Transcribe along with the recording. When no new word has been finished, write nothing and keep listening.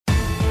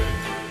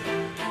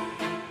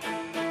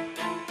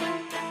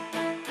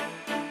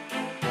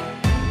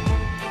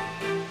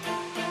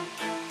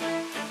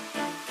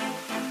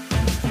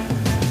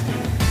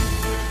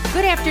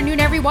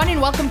afternoon, everyone,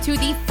 and welcome to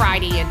the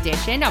Friday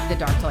edition of the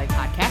Dark to Light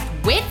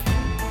podcast with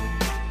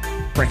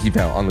Frankie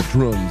Val on the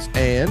drums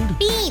and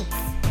Beans.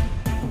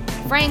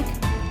 Frank,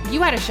 you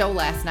had a show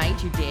last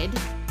night. You did?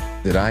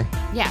 Did I?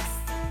 Yes.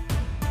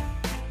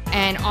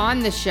 And on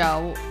the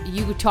show,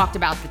 you talked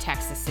about the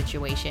Texas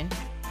situation.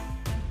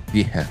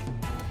 Yeah.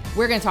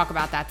 We're going to talk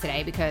about that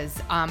today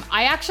because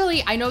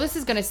I know this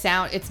is going to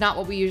sound, it's not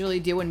what we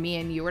usually do when me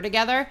and you are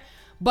together,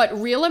 but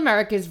Real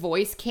America's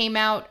Voice came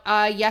out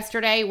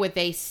yesterday with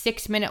a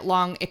 6-minute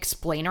long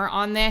explainer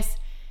on this,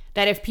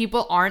 that if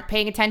people aren't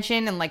paying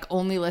attention and like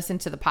only listen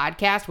to the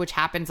podcast, which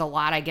happens a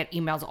lot, I get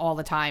emails all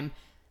the time.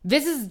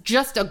 This is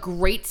just a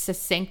great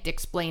succinct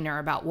explainer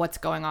about what's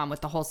going on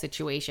with the whole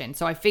situation.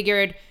 So I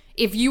figured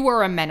if you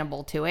were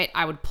amenable to it,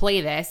 I would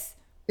play this.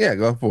 Yeah,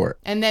 go for it.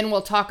 And then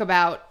we'll talk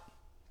about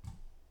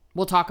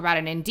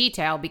it in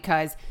detail,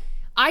 because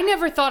I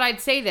never thought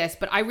I'd say this,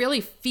 but I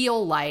really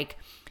feel like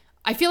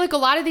a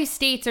lot of these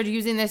states are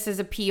using this as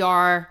a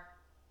PR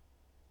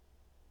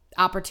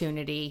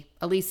opportunity,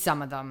 at least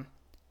some of them,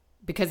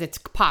 because it's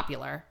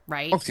popular,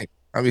 right? Okay.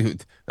 I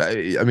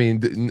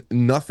mean,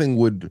 nothing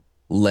would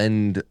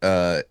lend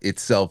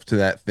itself to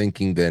that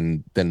thinking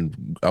than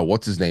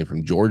what's his name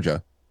from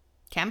Georgia?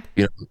 Kemp?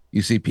 You know,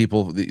 you see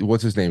people,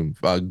 what's his name?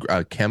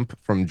 Kemp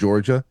from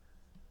Georgia.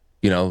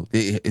 You know,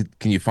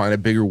 can you find a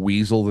bigger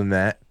weasel than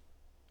that?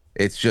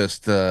 It's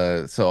just,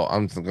 so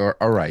I'm thinking,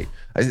 all right.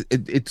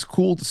 It's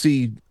cool to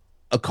see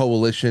a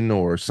coalition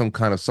or some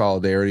kind of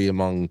solidarity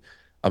among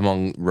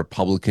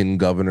Republican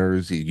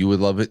governors. You would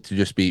love it to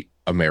just be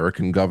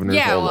American governors.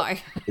 Yeah,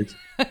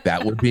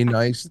 that would be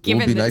nice. It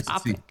would be nice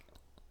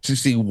to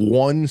see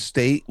one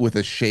state with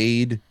a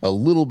shade a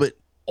little bit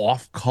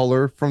off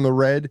color from the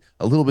red,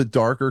 a little bit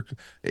darker.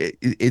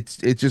 It's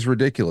just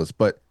ridiculous.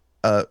 But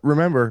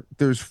remember,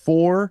 there's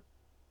 4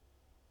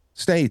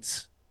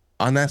 states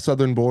on that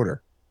southern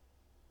border.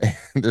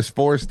 There's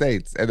 4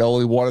 states, and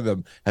only one of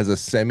them has a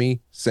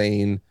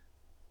semi-sane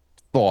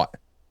thought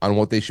on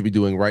what they should be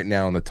doing right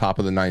now in the top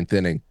of the 9th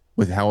inning,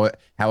 with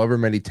however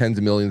many tens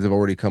of millions have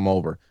already come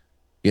over.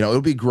 You know, it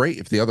would be great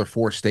if the other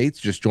 4 states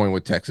just joined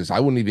with Texas. I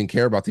wouldn't even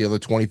care about the other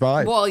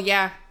 25. Well,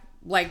 yeah.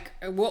 Like,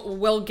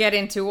 we'll get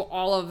into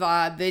all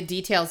of the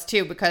details,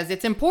 too, because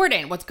it's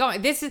important.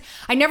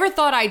 I never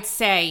thought I'd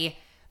say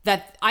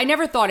that. I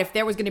never thought if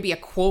there was going to be a,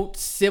 quote,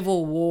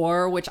 civil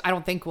war, which I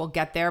don't think we'll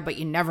get there, but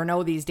you never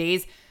know these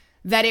days,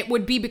 that it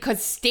would be because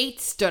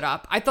states stood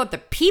up. I thought the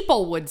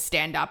people would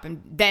stand up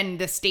and then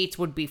the states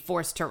would be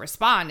forced to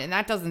respond. And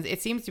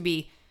it seems to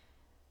be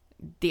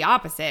the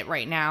opposite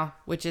right now,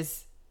 which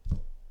is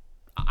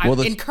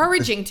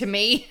encouraging to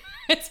me.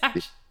 It's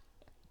actually...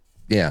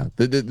 Yeah,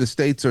 the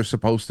states are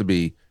supposed to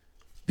be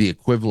the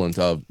equivalent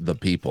of the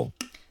people,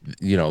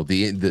 you know,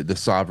 the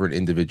sovereign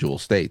individual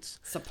states.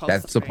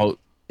 That's what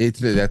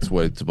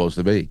it's supposed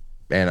to be.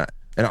 And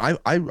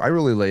I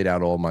really laid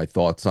out all my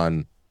thoughts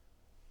on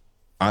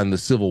the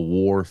Civil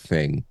War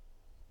thing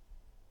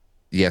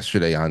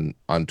yesterday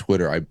on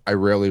Twitter. I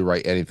rarely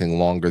write anything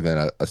longer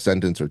than a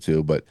sentence or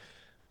two, but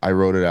I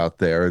wrote it out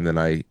there, and then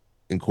I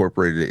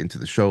incorporated it into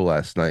the show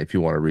last night. If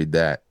you want to read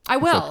that, I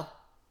will.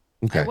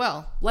 Okay. I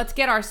will. Let's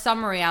get our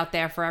summary out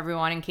there for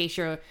everyone in case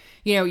you're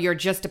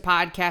just a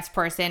podcast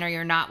person or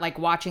you're not like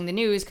watching the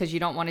news because you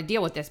don't want to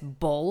deal with this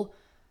bull.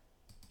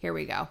 Here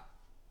we go.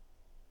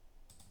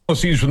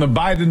 Policies from the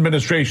Biden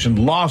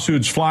administration,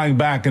 lawsuits flying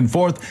back and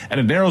forth, and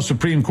a narrow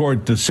Supreme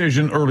Court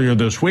decision earlier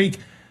this week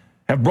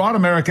have brought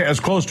America as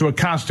close to a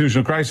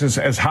constitutional crisis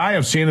as I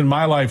have seen in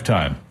my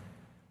lifetime.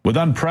 With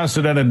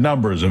unprecedented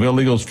numbers of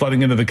illegals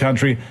flooding into the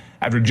country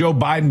after Joe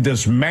Biden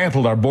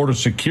dismantled our border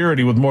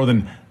security with more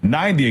than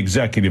 90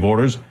 executive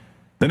orders,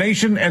 the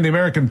nation and the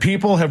American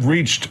people have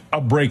reached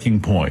a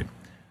breaking point.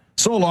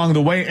 So along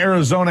the way,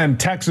 Arizona and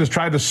Texas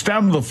tried to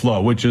stem the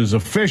flow, which is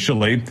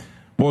officially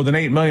more than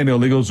 8 million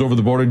illegals over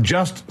the border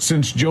just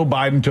since Joe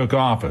Biden took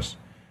office.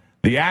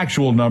 The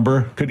actual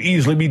number could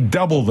easily be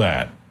double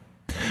that.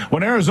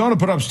 When Arizona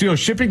put up steel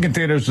shipping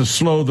containers to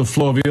slow the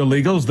flow of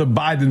illegals, the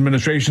Biden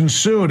administration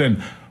sued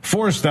and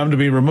forced them to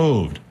be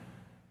removed.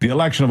 The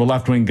election of a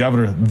left-wing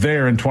governor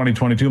there in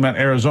 2022 meant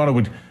Arizona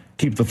would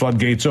keep the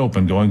floodgates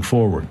open going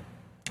forward.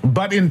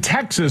 But in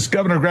Texas,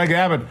 Governor Greg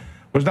Abbott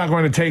was not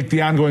going to take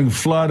the ongoing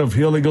flood of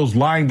illegals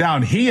lying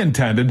down. He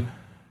intended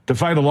to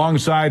fight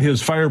alongside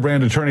his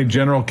firebrand Attorney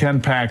General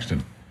Ken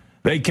Paxton.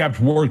 They kept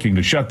working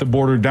to shut the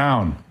border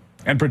down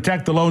and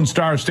protect the Lone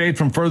Star State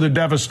from further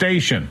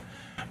devastation.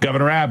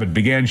 Governor Abbott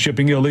began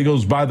shipping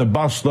illegals by the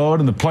busload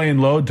and the plane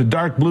load to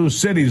dark blue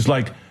cities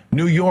like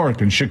New York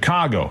and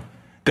Chicago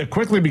that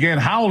quickly began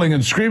howling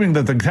and screaming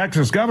that the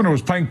Texas governor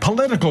was playing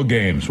political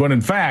games, when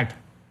in fact,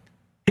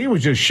 he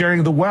was just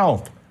sharing the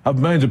wealth of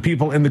millions of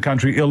people in the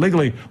country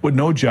illegally with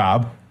no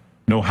job,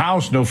 no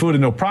house, no food,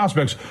 and no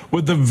prospects,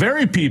 with the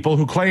very people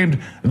who claimed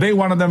they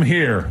wanted them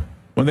here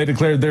when they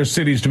declared their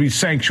cities to be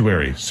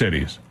sanctuary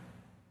cities.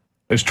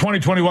 As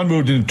 2021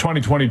 moved into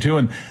 2022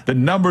 and the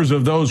numbers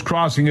of those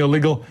crossing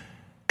illegal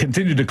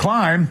continued to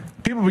climb,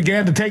 people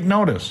began to take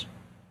notice.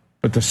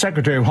 But the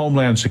Secretary of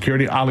Homeland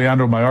Security,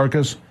 Alejandro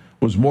Mayorkas,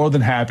 was more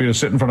than happy to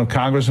sit in front of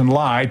Congress and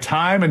lie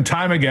time and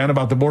time again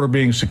about the border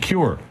being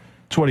secure.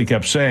 That's what he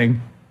kept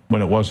saying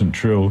when it wasn't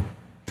true.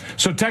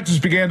 So Texas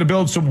began to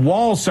build some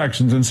wall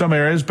sections in some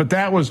areas, but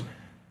that was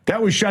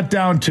shut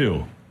down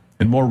too.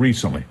 And more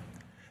recently,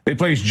 they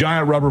placed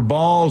giant rubber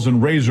balls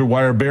and razor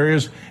wire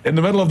barriers in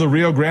the middle of the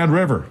Rio Grande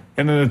River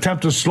in an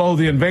attempt to slow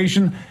the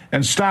invasion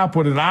and stop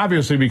what had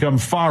obviously become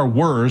far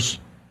worse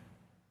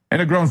and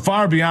had grown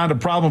far beyond a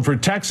problem for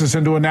Texas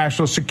into a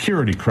national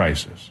security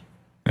crisis.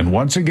 And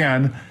once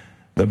again,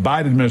 the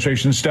Biden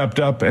administration stepped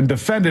up and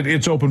defended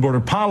its open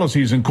border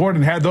policies in court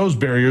and had those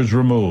barriers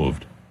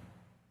removed.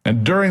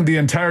 And during the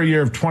entire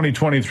year of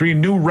 2023,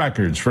 new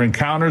records for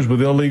encounters with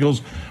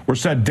illegals were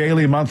set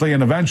daily, monthly,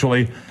 and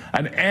eventually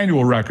an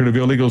annual record of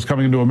illegals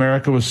coming into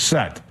America was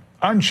set,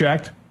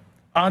 unchecked,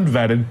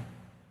 unvetted,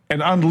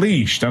 and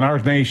unleashed on our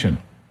nation,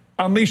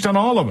 unleashed on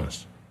all of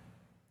us.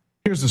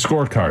 Here's the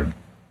scorecard.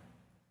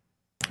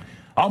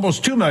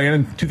 Almost 2 million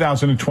in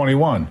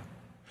 2021,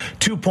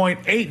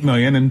 2.8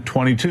 million in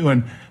 22,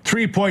 and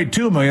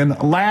 3.2 million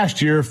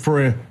last year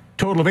for a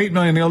total of 8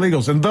 million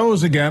illegals. And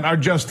those, again, are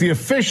just the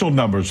official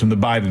numbers from the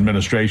Biden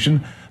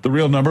administration. The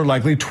real number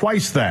likely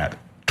twice that.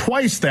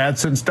 Twice that.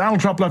 Since Donald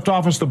Trump left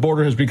office, the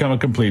border has become a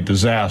complete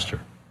disaster.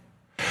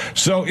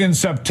 So in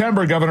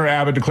September, Governor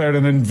Abbott declared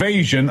an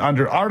invasion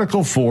under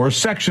Article 4,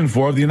 Section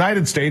 4 of the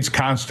United States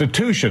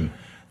Constitution.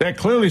 That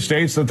clearly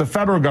states that the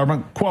federal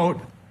government, quote,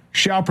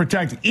 shall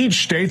protect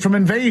each state from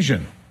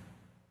invasion.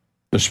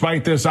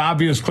 Despite this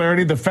obvious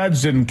clarity, the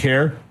feds didn't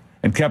care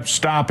and kept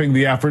stopping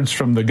the efforts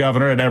from the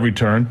governor at every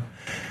turn.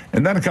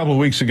 And then a couple of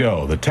weeks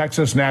ago, the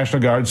Texas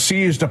National Guard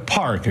seized a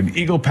park in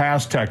Eagle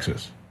Pass,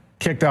 Texas,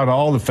 kicked out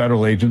all the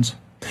federal agents.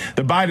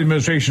 The Biden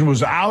administration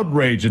was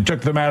outraged and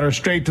took the matter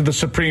straight to the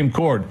Supreme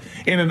Court.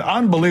 In an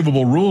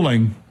unbelievable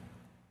ruling,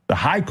 the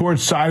high court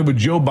sided with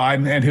Joe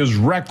Biden and his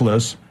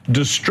reckless,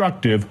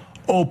 destructive,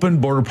 open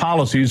border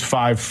policies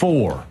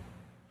 5-4.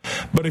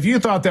 But if you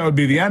thought that would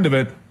be the end of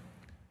it,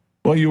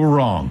 well, you were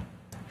wrong.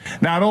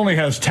 Not only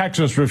has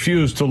Texas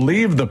refused to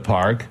leave the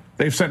park,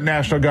 they've sent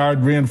National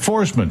Guard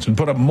reinforcements and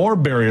put up more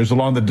barriers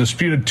along the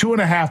disputed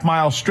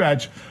 2.5-mile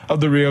stretch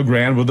of the Rio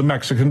Grande with the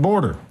Mexican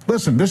border.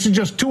 Listen, this is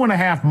just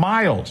 2.5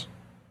 miles.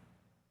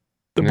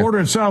 The border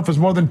itself is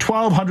more than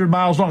 1,200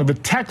 miles long, the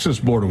Texas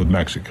border with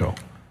Mexico,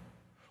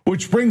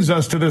 which brings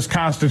us to this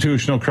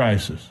constitutional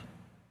crisis.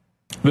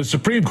 The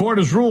Supreme Court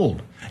has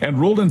ruled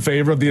in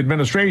favor of the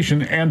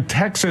administration, and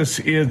Texas,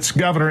 its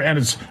governor and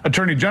its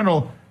attorney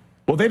general,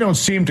 well, they don't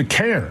seem to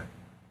care.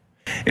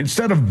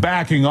 Instead of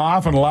backing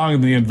off and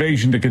allowing the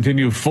invasion to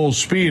continue full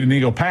speed in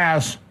Eagle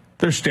Pass,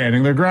 they're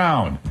standing their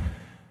ground.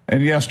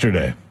 And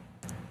yesterday,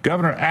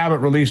 Governor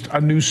Abbott released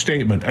a new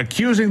statement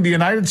accusing the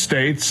United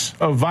States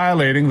of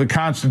violating the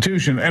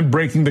Constitution and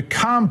breaking the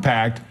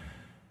compact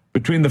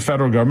between the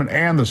federal government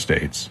and the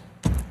states.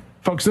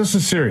 Folks, this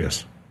is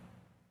serious.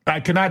 I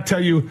cannot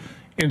tell you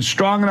in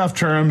strong enough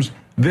terms,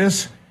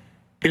 this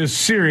is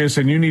serious,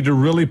 and you need to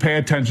really pay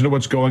attention to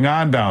what's going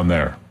on down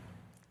there.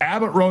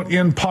 Abbott wrote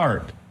in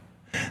part,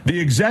 the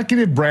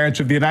executive branch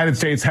of the United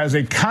States has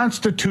a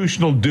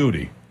constitutional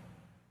duty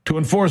to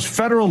enforce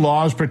federal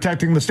laws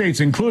protecting the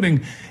states,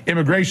 including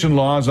immigration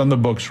laws on the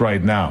books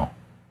right now.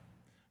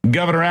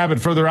 Governor Abbott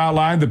further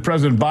outlined that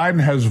President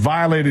Biden has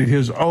violated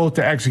his oath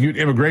to execute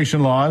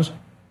immigration laws.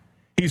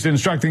 He's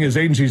instructing his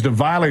agencies to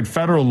violate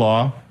federal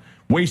law,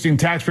 wasting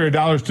taxpayer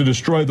dollars to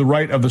destroy the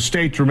right of the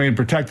state to remain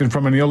protected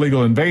from an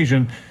illegal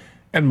invasion,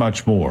 and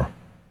much more.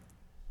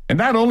 And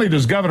not only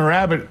does Governor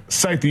Abbott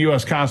cite the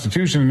U.S.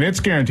 Constitution and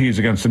its guarantees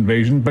against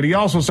invasion, but he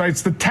also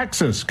cites the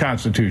Texas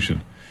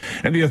Constitution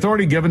and the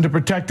authority given to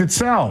protect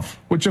itself,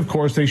 which of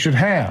course they should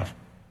have.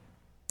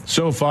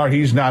 So far,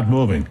 he's not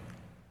moving.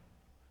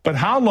 But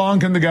how long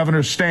can the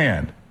governor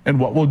stand? And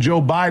what will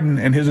Joe Biden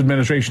and his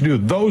administration do?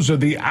 Those are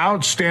the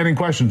outstanding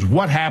questions.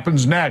 What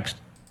happens next?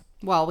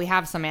 Well, we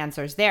have some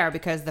answers there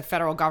because the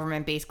federal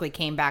government basically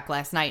came back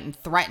last night and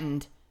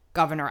threatened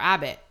Governor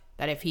Abbott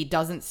that if he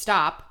doesn't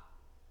stop,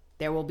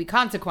 there will be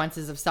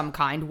consequences of some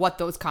kind. What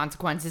those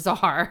consequences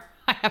are,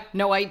 I have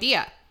no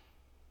idea.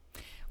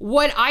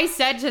 What I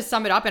said, to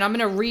sum it up, and I'm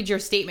going to read your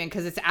statement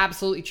because it's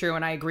absolutely true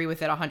and I agree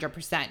with it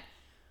 100%.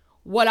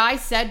 What I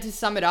said, to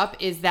sum it up,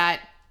 is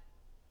that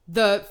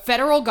the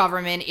federal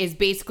government is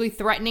basically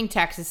threatening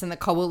Texas and the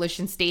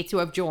coalition states who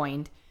have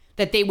joined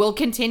that they will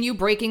continue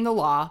breaking the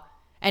law.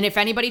 And if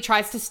anybody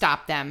tries to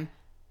stop them,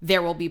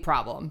 there will be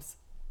problems.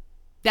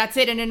 That's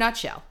it in a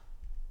nutshell.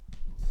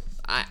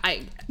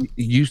 I've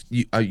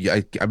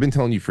been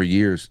telling you for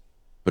years,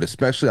 but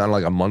especially on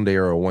like a Monday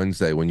or a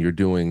Wednesday when you're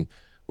doing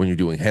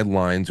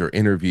headlines or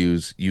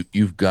interviews,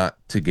 you've got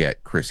to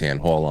get KrisAnne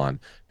Hall on,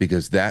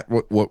 because that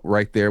what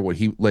right there, what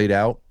he laid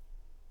out,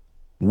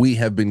 we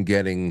have been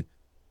getting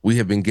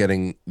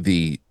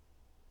the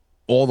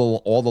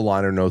all the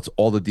liner notes,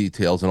 all the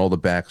details, and all the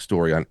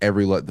backstory on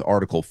every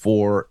Article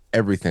 4,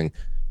 everything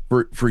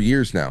for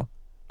years now.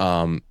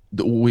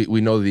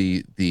 We know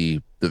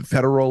the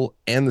federal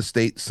and the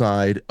state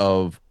side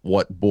of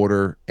what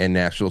border and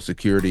national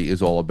security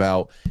is all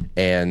about,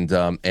 and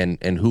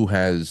who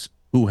has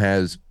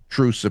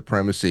true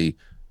supremacy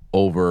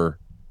over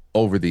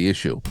the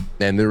issue.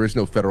 And there is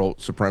no federal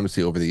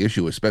supremacy over the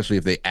issue, especially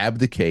if they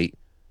abdicate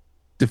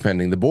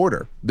defending the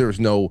border. There's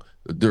no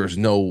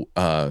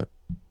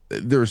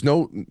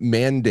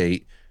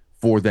mandate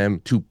for them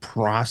to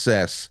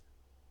process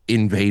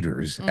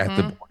invaders at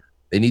the border.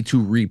 They need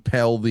to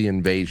repel the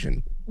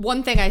invasion.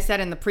 One thing I said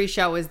in the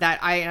pre-show is that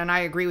I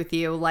agree with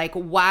you, like,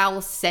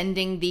 while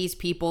sending these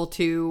people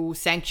to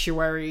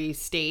sanctuary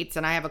states,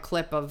 and I have a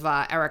clip of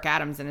Eric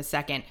Adams in a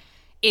second,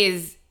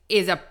 is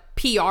a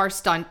PR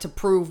stunt to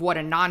prove what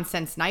a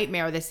nonsense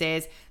nightmare this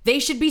is, they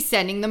should be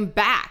sending them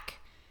back.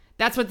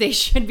 That's what they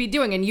should be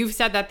doing. And you've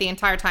said that the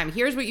entire time.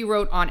 Here's what you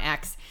wrote on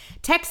X.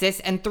 Texas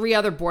and 3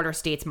 other border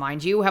states,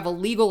 mind you, have a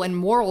legal and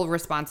moral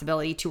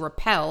responsibility to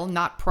repel,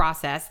 not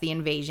process, the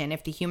invasion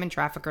if the human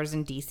traffickers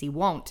in D.C.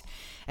 won't.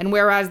 And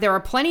whereas there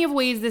are plenty of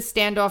ways this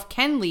standoff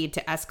can lead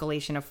to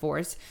escalation of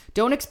force,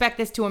 don't expect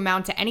this to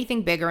amount to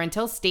anything bigger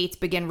until states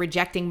begin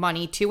rejecting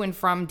money to and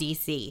from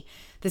D.C.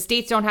 The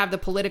states don't have the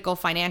political,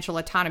 financial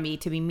autonomy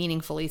to be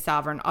meaningfully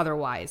sovereign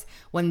otherwise.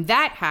 When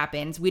that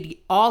happens, we'd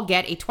all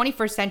get a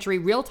 21st century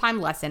real-time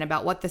lesson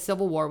about what the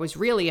Civil War was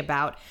really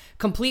about,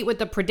 complete with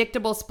the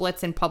predictable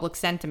splits in public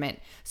sentiment.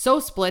 So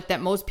split that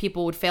most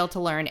people would fail to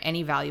learn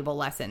any valuable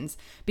lessons.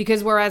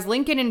 Because whereas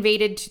Lincoln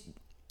invaded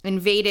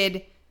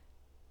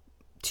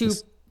the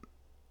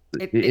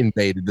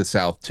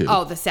South too.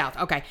 Oh, the South.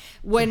 Okay.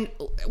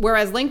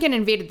 Whereas Lincoln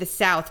invaded the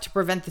South to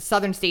prevent the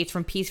Southern states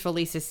from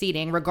peacefully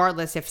seceding,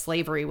 regardless if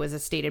slavery was a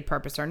stated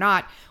purpose or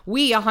not,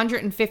 we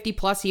 150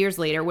 plus years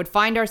later would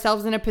find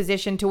ourselves in a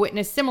position to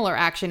witness similar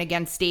action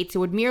against states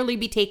who would merely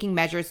be taking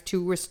measures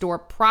to restore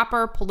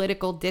proper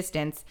political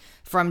distance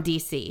from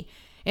D.C.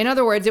 In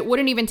other words, it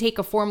wouldn't even take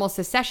a formal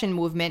secession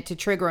movement to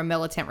trigger a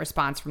militant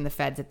response from the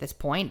feds at this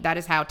point. That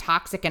is how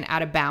toxic and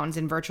out of bounds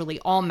in virtually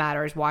all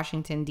matters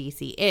Washington,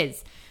 D.C.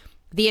 is.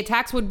 The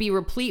attacks would be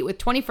replete with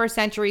 21st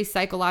century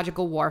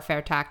psychological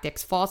warfare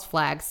tactics, false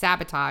flags,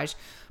 sabotage,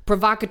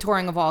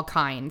 provocateuring of all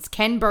kinds.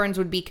 Ken Burns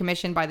would be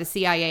commissioned by the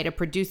CIA to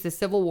produce the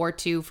Civil War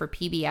II for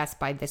PBS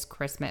by this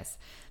Christmas.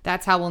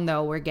 That's how we'll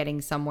know we're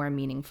getting somewhere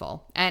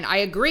meaningful. And I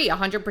agree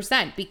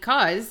 100%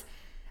 because,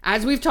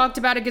 as we've talked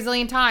about a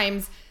gazillion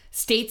times,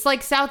 states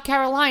like South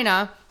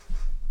Carolina,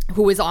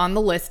 who is on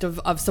the list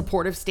of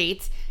supportive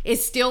states,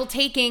 is still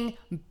taking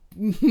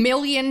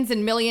millions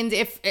and millions,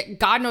 if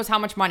God knows how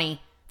much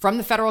money, from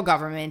the federal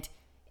government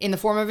in the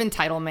form of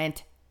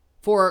entitlement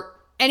for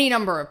any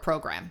number of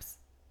programs,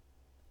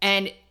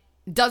 and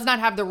does not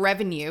have the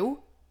revenue,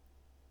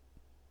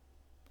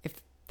 if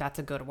that's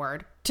a good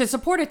word, to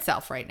support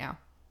itself right now.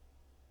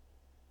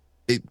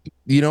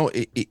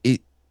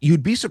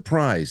 You'd be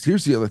surprised.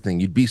 Here's the other thing.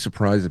 You'd be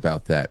surprised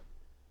about that.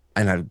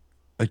 And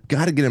I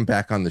got to get him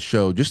back on the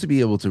show just to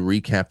be able to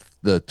recap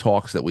the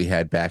talks that we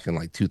had back in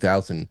like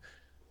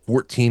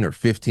 2014 or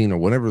 15 or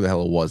whatever the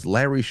hell it was.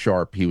 Larry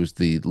Sharpe, he was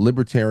the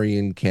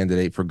Libertarian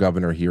candidate for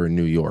governor here in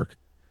New York.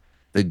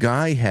 The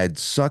guy had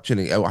such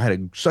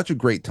a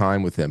great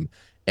time with him.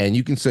 And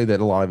you can say that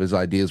a lot of his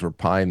ideas were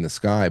pie in the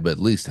sky, but at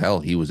least, hell,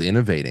 he was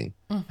innovating.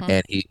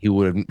 And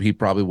he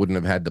probably wouldn't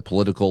have had the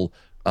political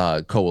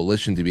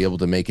coalition to be able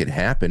to make it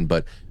happen.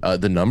 But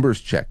the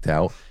numbers checked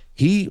out.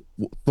 He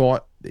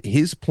thought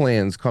his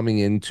plans coming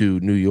into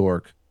New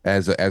York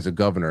as a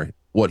governor,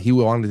 what he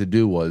wanted to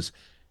do was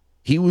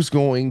he was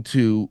going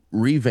to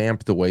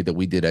revamp the way that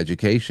we did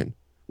education,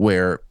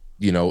 where,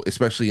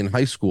 especially in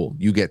high school,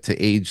 you get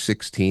to age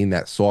 16,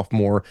 that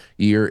sophomore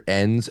year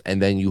ends,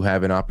 and then you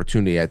have an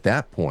opportunity at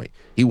that point.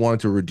 He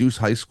wanted to reduce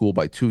high school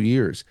by 2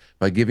 years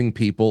by giving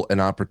people an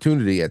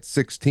opportunity at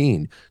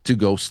 16 to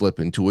go slip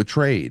into a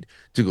trade,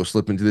 to go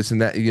slip into this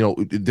and that.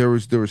 There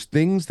was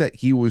things that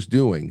he was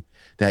doing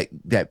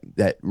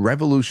that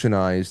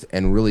revolutionized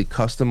and really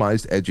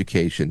customized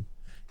education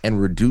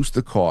and reduced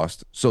the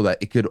cost so that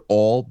it could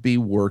all be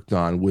worked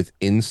on with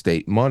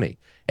in-state money.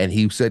 And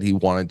he said he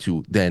wanted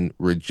to then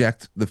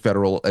reject the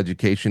federal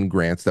education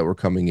grants that were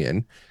coming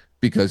in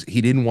because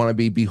he didn't want to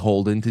be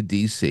beholden to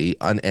D.C.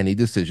 on any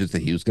decisions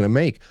that he was going to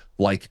make,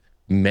 like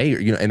mayor,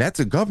 and that's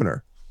a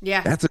governor.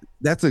 Yeah.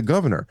 That's a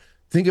governor.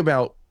 Think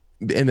about,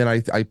 and then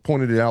I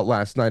pointed it out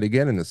last night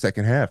again in the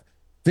second half.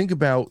 Think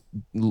about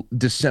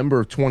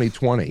December of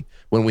 2020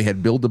 when we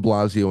had Bill de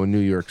Blasio in New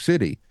York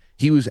City.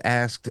 He was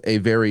asked a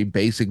very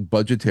basic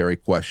budgetary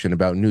question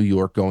about New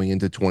York going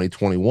into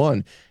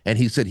 2021, and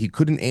he said he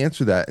couldn't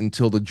answer that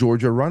until the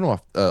Georgia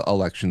runoff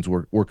elections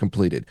were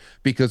completed,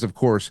 because of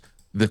course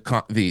the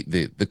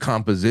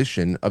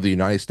composition of the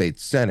United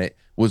States Senate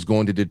was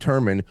going to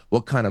determine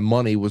what kind of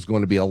money was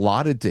going to be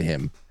allotted to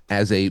him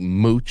as a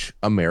mooch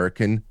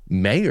American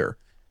mayor.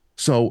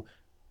 So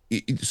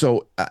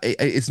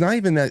it's not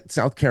even that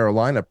South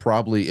Carolina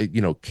probably,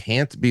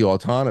 can't be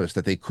autonomous,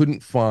 that they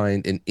couldn't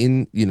find an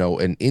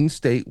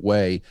in-state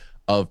way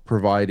of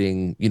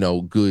providing,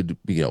 good,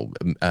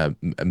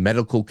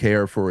 medical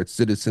care for its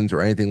citizens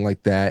or anything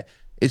like that.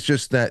 It's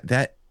just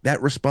that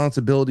that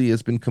responsibility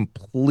has been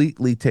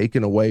completely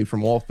taken away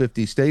from all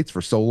 50 states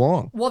for so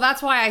long. Well,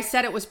 that's why I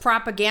said it was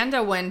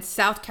propaganda when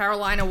South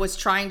Carolina was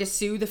trying to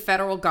sue the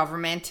federal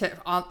government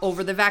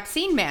over the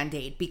vaccine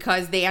mandate,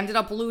 because they ended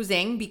up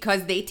losing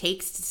because they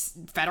take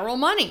federal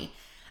money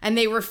and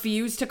they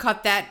refused to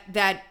cut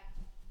that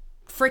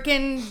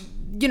freaking,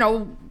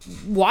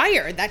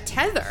 wire, that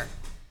tether.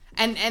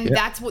 And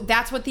yeah.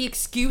 that's what the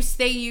excuse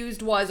they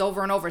used was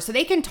over and over. So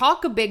they can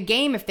talk a big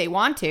game if they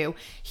want to.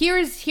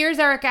 Here's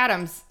Eric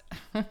Adams.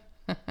 I'm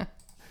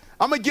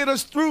gonna get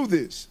us through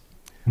this,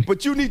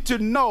 but you need to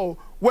know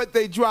what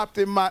they dropped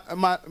in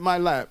my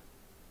lap.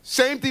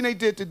 Same thing they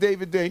did to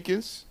David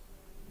Dinkins.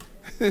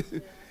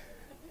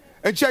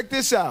 And check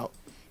this out.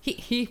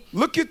 He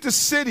look at the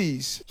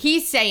cities.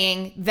 He's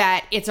saying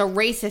that it's a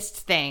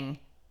racist thing.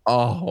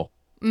 Oh,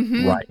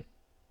 right.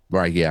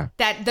 Right, yeah.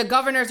 That the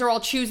governors are all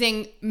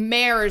choosing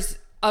mayors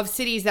of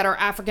cities that are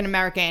African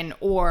American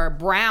or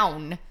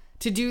brown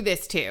to do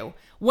this to.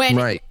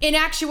 When in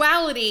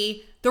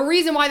actuality, the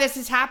reason why this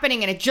is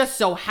happening, and it just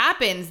so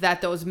happens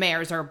that those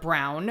mayors are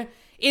brown,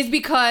 is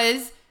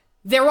because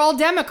they're all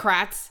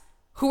Democrats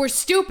who are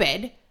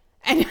stupid,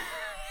 and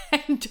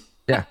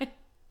yeah.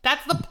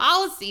 That's the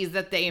policies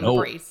that they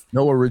embrace.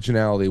 No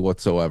originality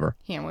whatsoever.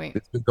 Can't wait.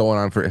 It's been going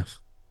on for...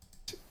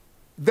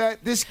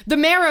 The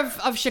mayor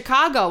of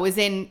Chicago is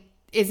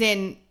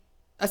in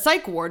a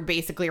psych ward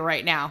basically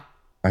right now.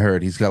 I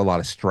heard he's got a lot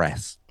of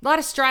stress.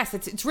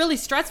 It's really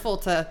stressful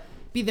to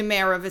be the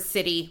mayor of a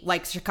city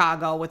like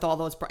Chicago with all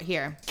those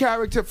here.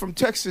 Character from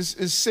Texas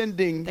is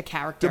sending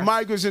the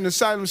migrants and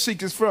asylum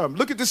seekers from.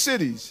 Look at the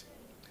cities.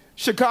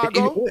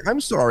 Chicago.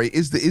 I'm sorry.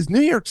 Is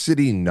New York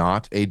City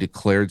not a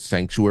declared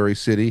sanctuary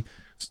city?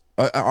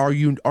 Have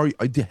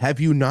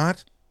you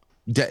not?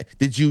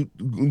 Did you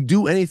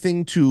do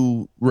anything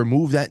to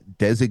remove that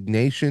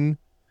designation?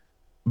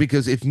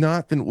 Because if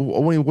not, then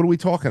what are we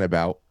talking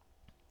about?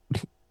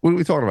 What are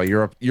we talking about?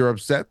 You're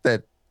upset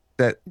that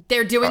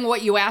they're doing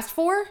what you asked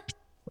for?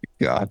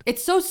 God,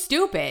 it's so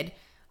stupid.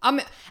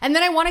 And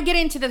then I want to get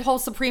into the whole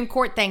Supreme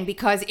Court thing,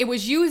 because it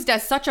was used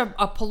as such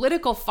a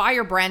political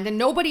firebrand, and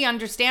nobody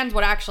understands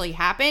what actually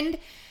happened.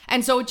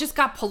 And so it just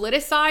got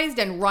politicized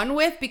and run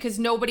with because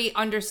nobody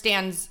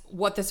understands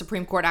what the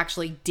Supreme Court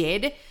actually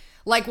did.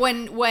 Like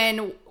when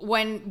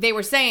they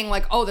were saying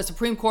like, oh, the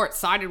Supreme Court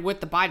sided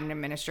with the Biden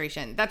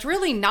administration. That's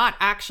really not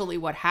actually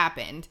what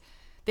happened.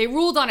 They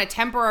ruled on a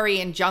temporary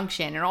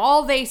injunction, and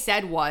all they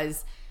said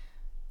was,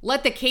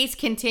 let the case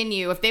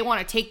continue. If they want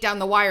to take down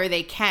the wire,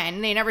 they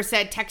can. They never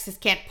said Texas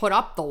can't put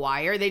up the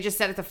wire. They just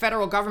said if the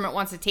federal government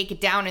wants to take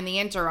it down in the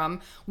interim,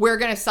 we're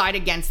going to side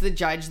against the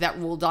judge that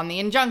ruled on the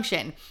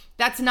injunction.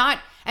 That's not,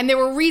 and there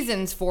were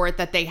reasons for it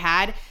that they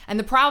had. And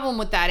the problem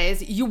with that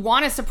is you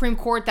want a Supreme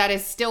Court that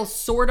is still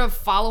sort of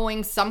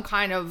following some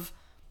kind of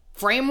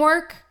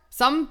framework,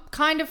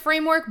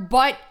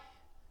 but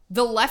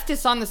the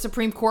leftists on the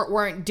Supreme Court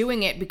weren't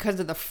doing it because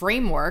of the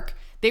framework.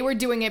 They were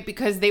doing it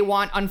because they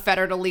want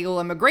unfettered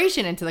illegal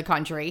immigration into the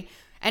country.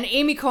 And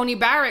Amy Coney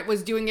Barrett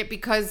was doing it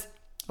because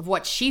of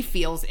what she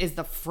feels is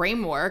the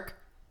framework.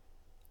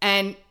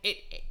 And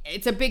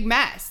it's a big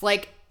mess.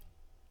 Like,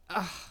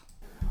 ugh.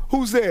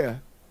 Who's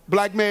there?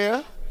 Black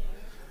mayor?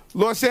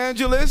 Los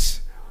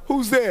Angeles?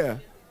 Who's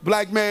there?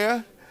 Black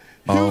mayor?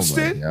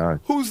 Houston? Oh,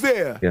 who's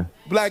there? Yeah.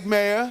 Black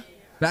mayor?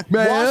 Black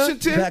mayor?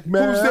 Washington? Black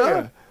mayor? Who's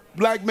there?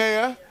 Black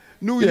mayor?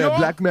 New York?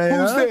 Black mayor?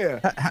 Who's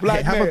there?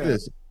 Black how mayor? About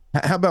this?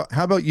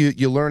 How about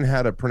you learn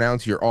how to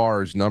pronounce your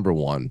R's, number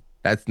one.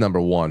 That's number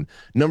one.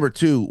 Number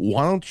two,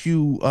 why don't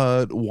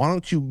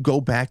you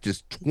go back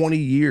just 20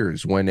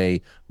 years when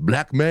a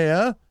black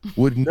mayor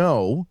would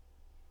know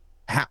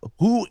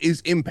who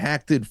is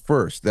impacted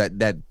first?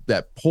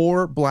 That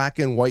poor black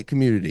and white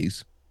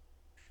communities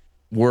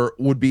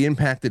would be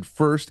impacted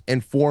first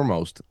and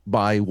foremost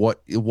by what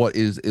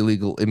is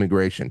illegal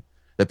immigration.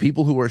 The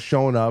people who are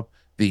showing up,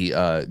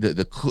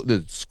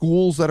 the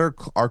schools that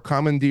are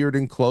commandeered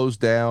and closed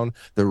down,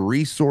 the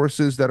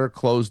resources that are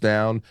closed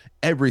down,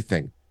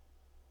 everything.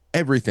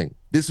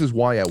 This is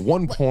why at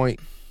one point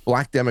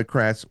black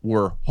Democrats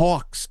were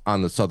hawks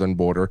on the southern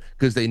border,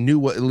 because they knew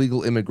what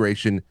illegal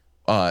immigration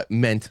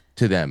meant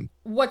to them.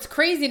 What's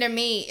crazy to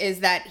me is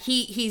that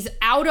he's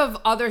out of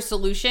other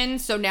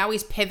solutions, so now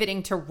he's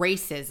pivoting to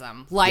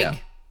racism. Like, yeah,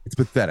 it's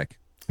pathetic.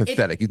 He's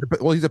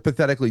a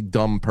pathetically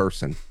dumb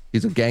person.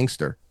 He's a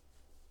gangster.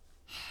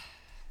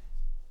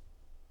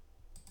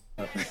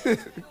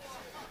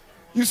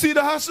 You see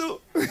the hustle?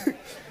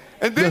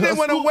 And then they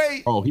went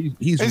away. Oh,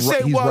 he's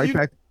right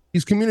back.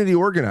 He's community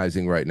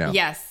organizing right now.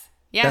 Yes.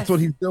 That's what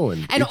he's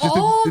doing. And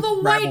all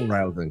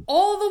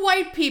the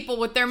white people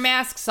with their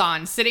masks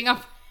on sitting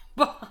up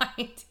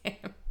behind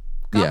him.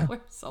 God, yeah. We're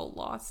so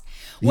lost.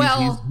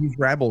 He's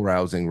rabble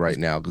rousing right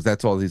now because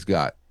that's all he's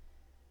got.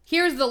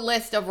 Here's the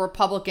list of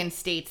Republican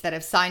states that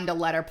have signed a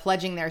letter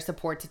pledging their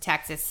support to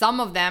Texas. Some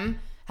of them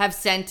have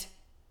sent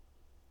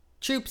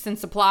troops and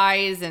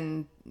supplies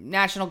and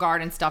National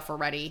Guard and stuff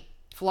already.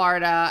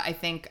 Florida, I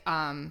think.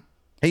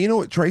 Hey, you know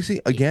what, Tracy?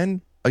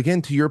 Again,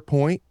 to your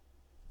point,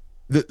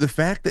 the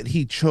fact that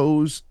he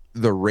chose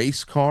the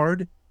race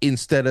card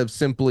instead of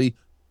simply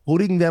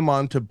putting them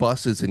onto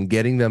buses and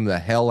getting them the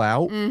hell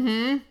out.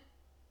 Mm-hmm.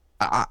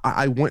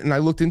 I went and I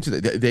looked into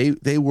that.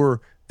 They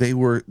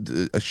were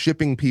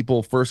shipping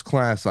people first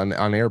class on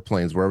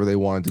airplanes wherever they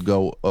wanted to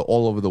go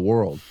all over the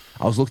world.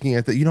 I was looking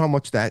at that. You know how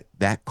much that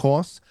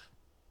costs?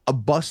 A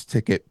bus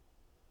ticket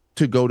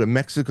to go to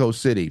Mexico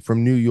City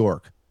from New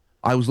York.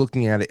 I was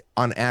looking at it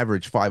on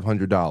average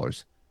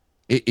 $500.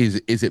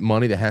 Is it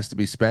money that has to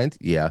be spent?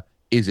 Yeah.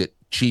 Is it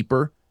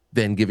cheaper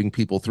than giving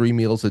people 3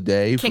 meals a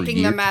day,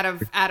 kicking them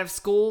out of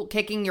school,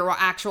 kicking your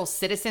actual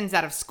citizens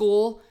out of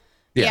school?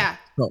 Yeah.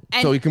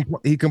 So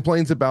he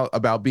complains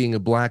about being a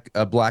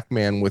black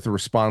man with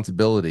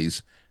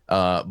responsibilities,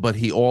 but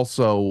he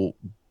also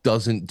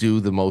doesn't do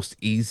the most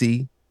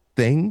easy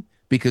thing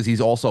because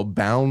he's also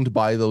bound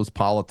by those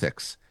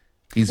politics.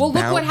 Well,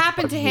 look what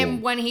happened to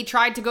him when he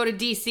tried to go to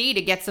D.C.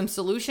 to get some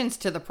solutions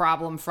to the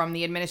problem from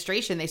the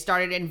administration. They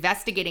started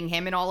investigating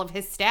him and all of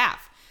his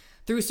staff.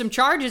 Threw some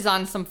charges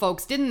on some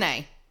folks, didn't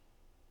they?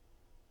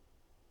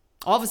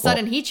 All of a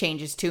sudden, he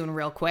changes tune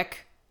real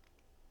quick.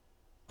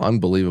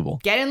 Unbelievable.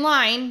 Get in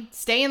line,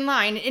 stay in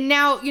line. And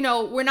now,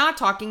 we're not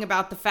talking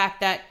about the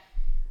fact that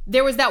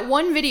there was that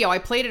one video, I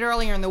played it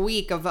earlier in the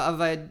week, of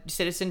a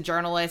citizen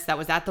journalist that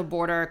was at the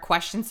border,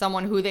 questioned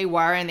someone who they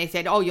were, and they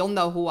said, oh, you'll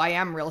know who I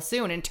am real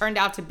soon. And it turned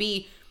out to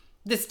be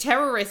this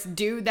terrorist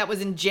dude that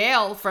was in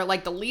jail for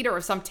like the leader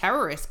of some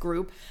terrorist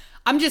group.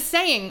 I'm just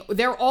saying,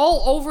 they're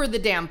all over the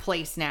damn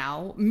place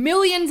now.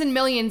 Millions and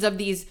millions of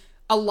these,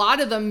 a lot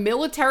of them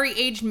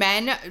military-aged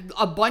men,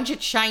 a bunch of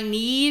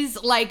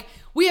Chinese, like...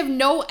 We have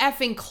no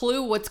effing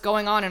clue what's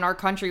going on in our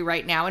country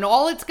right now. And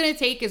all it's going to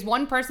take is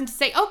one person to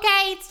say,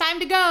 okay, it's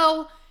time to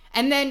go.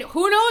 And then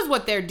who knows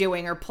what they're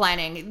doing or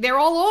planning. They're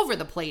all over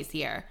the place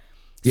here.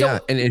 Yeah,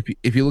 and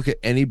if you look at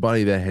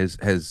anybody that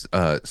has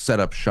set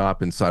up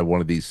shop inside one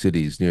of these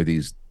cities near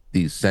these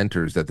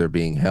centers that they're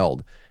being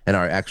held and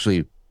are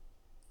actually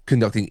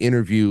conducting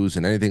interviews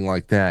and anything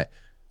like that,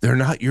 they're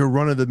not your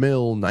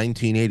run-of-the-mill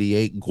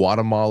 1988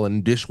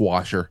 Guatemalan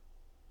dishwasher.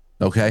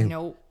 Okay?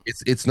 Nope.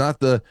 It's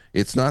not the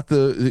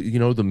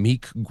the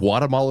meek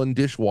Guatemalan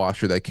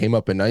dishwasher that came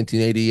up in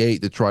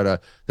 1988 to try to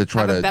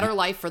have a better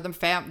life for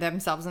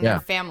themselves and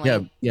their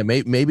family. Yeah.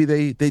 Maybe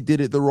they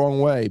did it the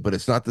wrong way, but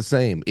it's not the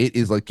same. It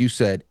is, like you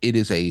said, it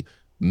is a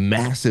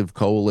massive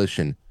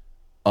coalition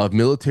of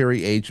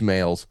military-aged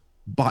males,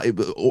 by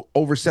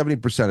over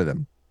 70% of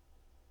them,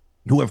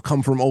 who have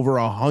come from over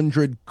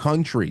 100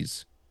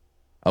 countries.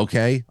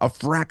 Okay, a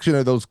fraction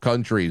of those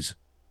countries,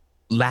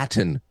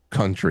 Latin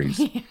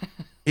countries.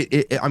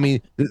 I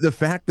mean, the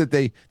fact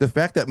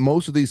that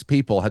most of these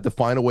people had to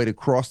find a way to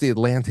cross the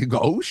Atlantic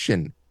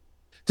Ocean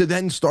to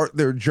then start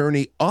their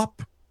journey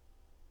up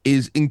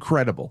is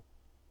incredible.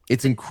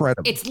 It's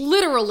incredible. It's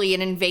literally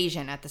an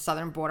invasion at the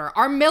southern border.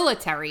 Our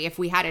military, if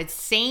we had a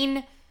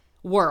sane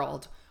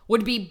world,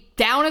 would be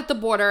down at the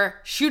border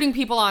shooting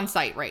people on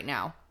sight right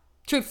now.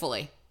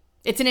 Truthfully,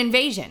 it's an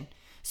invasion.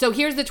 So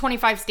here's the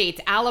 25 states: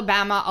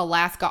 Alabama,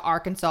 Alaska,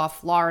 Arkansas,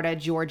 Florida,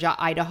 Georgia,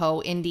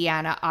 Idaho,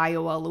 Indiana,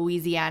 Iowa,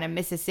 Louisiana,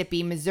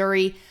 Mississippi,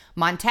 Missouri,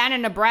 Montana,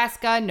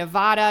 Nebraska,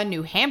 Nevada,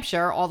 New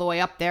Hampshire, all the way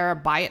up there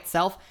by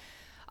itself,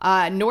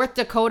 North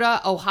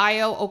Dakota,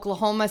 Ohio,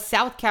 Oklahoma,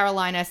 South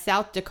Carolina,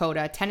 South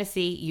Dakota,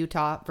 Tennessee,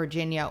 Utah,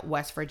 Virginia,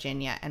 West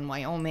Virginia, and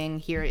Wyoming.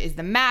 Here is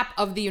the map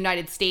of the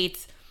United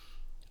States.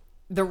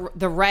 The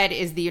red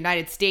is the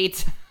United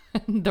States.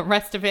 The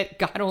rest of it,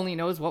 God only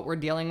knows what we're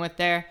dealing with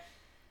there.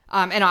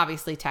 And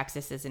obviously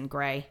Texas is in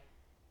gray.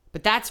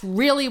 But that's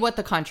really what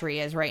the country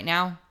is right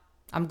now.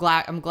 I'm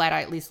glad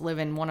I at least live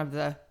in one of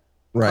the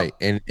right.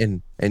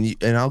 And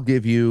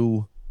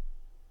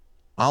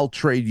I'll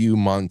trade you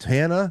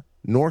Montana,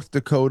 North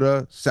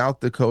Dakota, South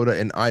Dakota,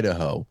 and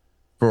Idaho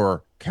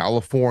for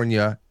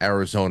California,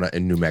 Arizona,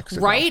 and New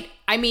Mexico. Right?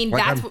 I mean,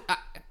 like, that's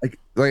like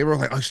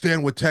everyone's like, I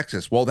stand with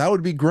Texas. Well, that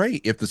would be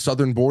great if the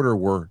southern border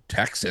were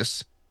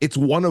Texas. It's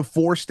one of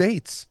 4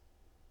 states.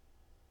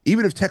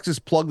 Even if Texas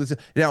plugged this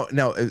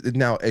now,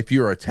 if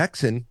you're a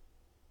Texan,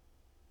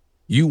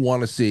 you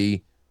want to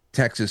see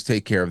Texas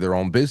take care of their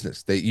own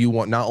business. That you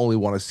not only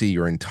want to see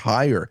your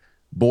entire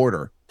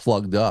border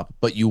plugged up,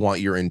 but you want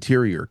your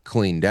interior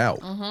cleaned out.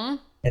 Mm-hmm.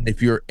 And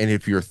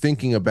if you're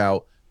thinking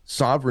about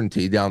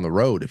sovereignty down the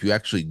road, if you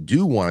actually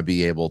do want to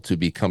be able to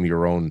become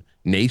your own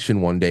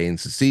nation one day and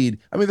secede,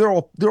 I mean, there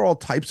are all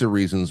types of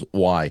reasons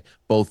why,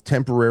 both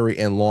temporary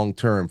and long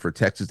term, for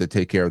Texas to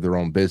take care of their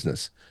own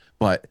business,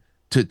 but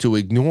to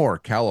ignore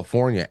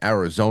California,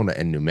 Arizona,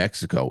 and New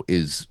Mexico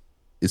is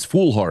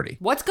foolhardy.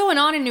 What's going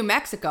on in New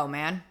Mexico,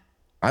 man?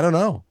 I don't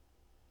know.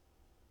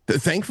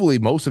 Thankfully,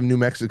 most of New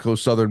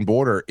Mexico's southern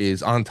border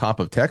is on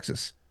top of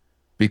Texas,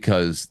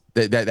 because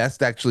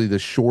that's actually the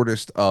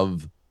shortest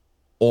of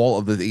all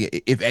of the.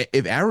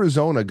 If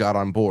Arizona got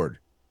on board,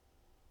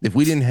 if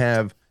we didn't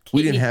have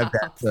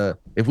that,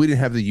 if we didn't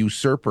have the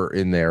usurper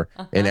in there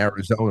in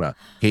Arizona,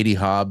 Katie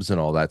Hobbs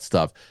and all that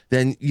stuff,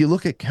 then you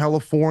look at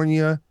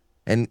California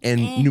and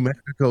New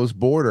Mexico's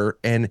border,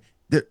 and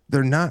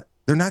they're not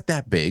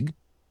that big.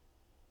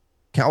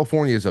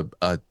 California is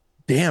a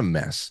damn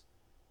mess.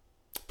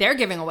 They're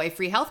giving away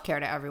free health care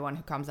to everyone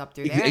who comes up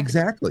through there.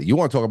 Exactly. You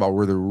want to talk about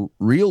where the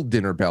real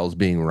dinner bell's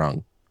being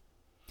rung.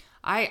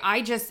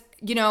 I just,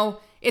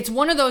 it's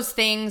one of those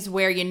things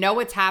where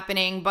it's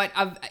happening, but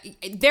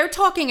they're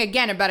talking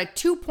again about a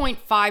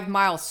 2.5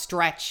 mile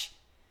stretch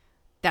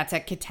that's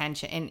at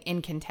contention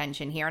in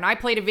contention here. And I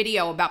played a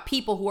video about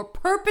people who are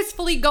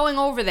purposefully going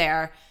over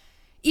there,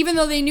 even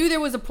though they knew there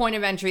was a point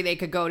of entry they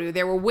could go to.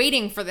 They were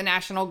waiting for the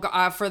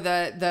for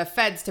the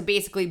feds to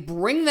basically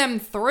bring them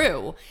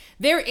through.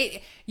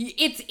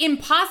 It's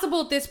impossible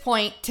at this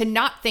point to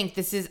not think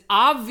this is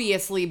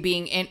obviously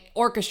being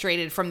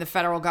orchestrated from the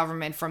federal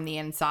government from the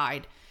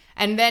inside.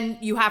 And then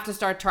you have to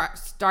start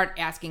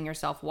asking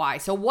yourself why.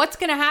 So what's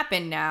going to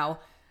happen now,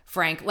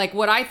 Frank? Like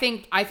what I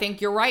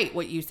think you're right,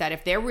 what you said.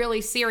 If they're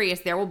really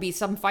serious, there will be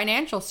some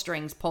financial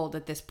strings pulled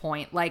at this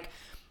point. Like,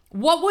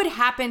 what would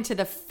happen to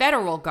the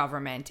federal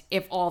government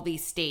if all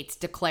these states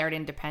declared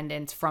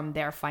independence from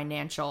their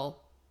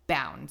financial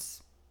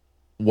bounds?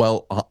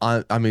 Well,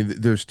 I mean,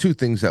 there's two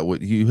things that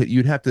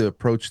you'd have to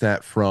approach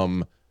that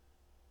from.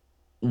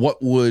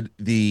 What would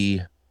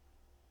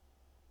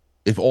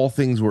if all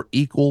things were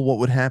equal, what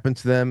would happen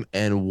to them,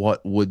 and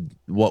what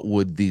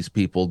would these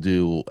people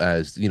do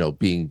as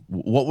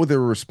what would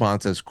their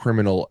response as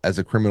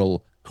a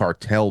criminal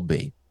cartel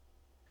be?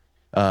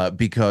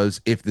 Because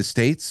if the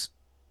states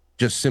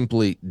just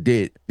simply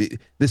the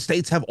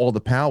states have all the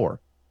power.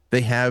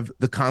 They have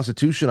the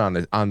Constitution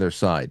on their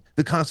side.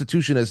 The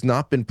Constitution has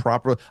not been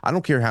proper. I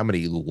don't care how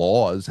many illegal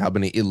laws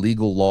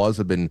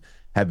have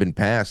been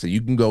passed. So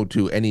you can go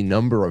to any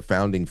number of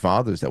founding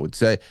fathers that would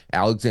say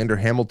Alexander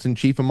Hamilton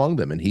chief among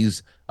them, and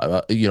he's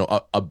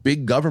a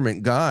big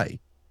government guy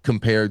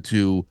compared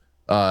to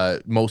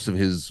most of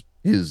his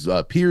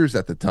peers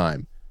at the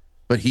time.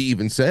 But he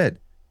even said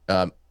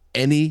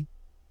any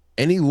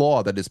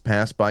law that is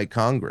passed by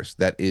Congress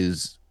that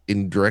is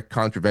in direct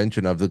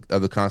contravention of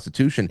the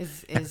Constitution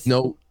it's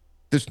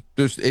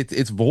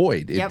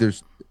void. Yep.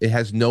 It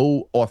has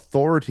no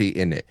authority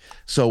in it.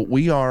 So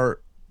we are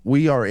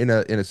in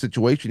a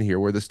situation here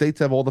where the states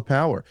have all the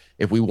power.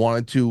 If we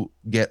wanted to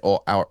get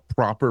our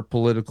proper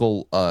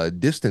political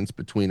distance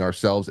between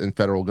ourselves and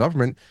federal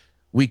government,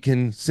 we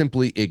can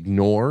simply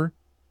ignore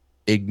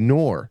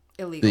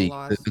illegal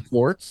laws, the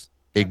courts,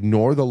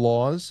 ignore the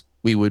laws.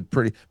 We would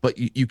but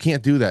you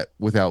can't do that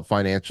without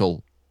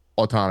financial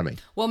autonomy.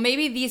 Well,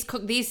 maybe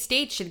these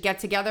states should get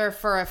together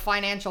for a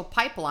financial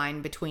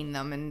pipeline between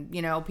them, and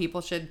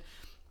people should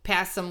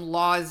pass some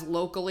laws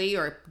locally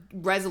or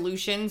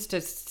resolutions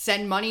to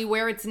send money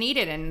where it's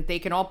needed, and they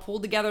can all pool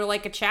together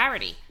like a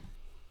charity.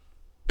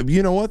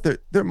 You know what?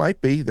 There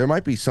might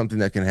be something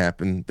that can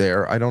happen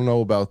there. I don't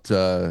know about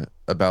I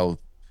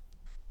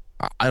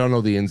don't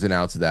know the ins and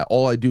outs of that.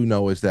 All I do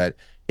know is that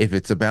if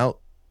it's about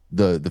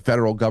the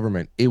federal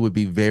government, it would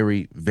be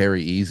very,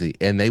 very easy,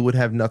 and they would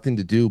have nothing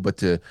to do but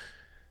to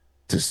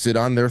sit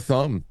on their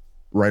thumb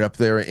right up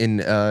there in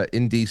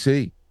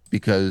DC,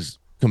 because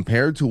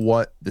compared to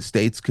what the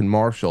states can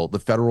marshal, the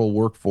federal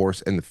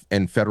workforce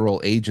and federal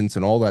agents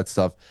and all that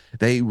stuff,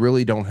 they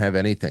really don't have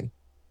anything.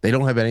 They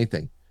don't have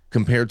anything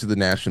compared to the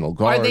National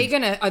Guard. Are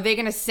they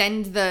gonna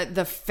send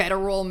the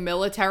federal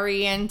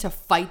military in to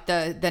fight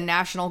the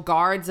National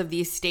Guards of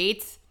these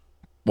states?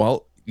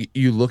 Well,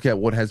 you look at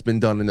what has been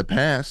done in the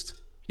past.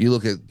 You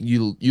look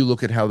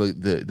at how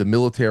the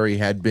military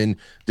had been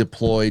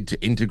deployed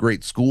to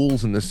integrate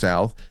schools in the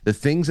South. The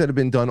things that have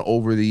been done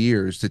over the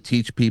years to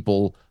teach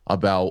people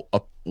about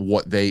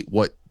what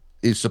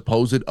is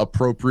supposed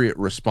appropriate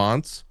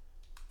response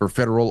for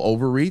federal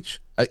overreach,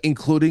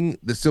 including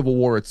the Civil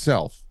War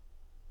itself.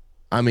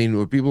 I mean,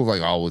 when people are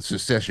like, "Oh, it's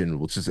secession."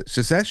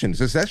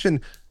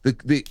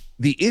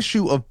 The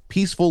issue of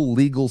peaceful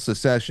legal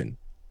secession,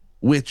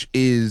 which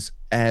is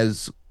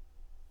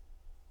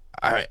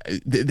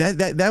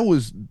that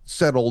was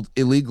settled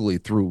illegally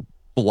through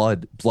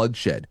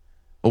bloodshed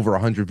over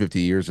 150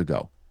 years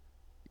ago.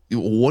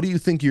 What do you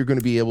think you're going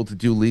to be able to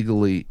do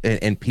legally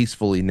and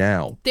peacefully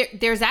now?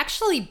 There's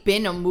actually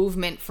been a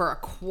movement for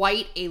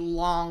quite a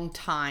long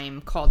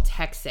time called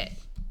Texas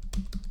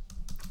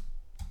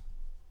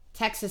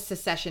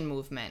secession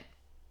movement.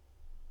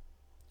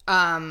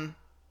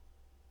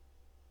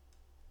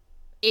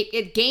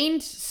 It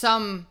gained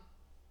some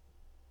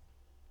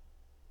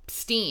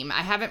steam.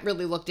 I haven't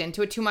really looked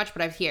into it too much,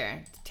 but I've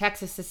heard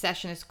Texas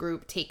secessionist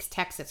group takes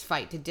Texas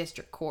fight to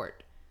district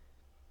court.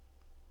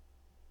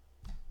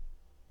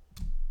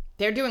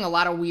 They're doing a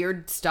lot of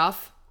weird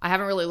stuff. I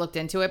haven't really looked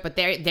into it, but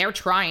they're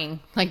trying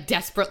like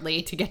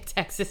desperately to get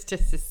Texas to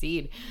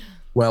secede.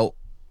 Well,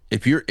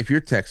 if you're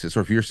Texas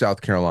or if you're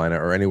South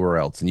Carolina or anywhere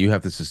else and you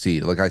have to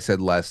secede, like I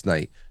said last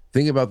night,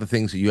 think about the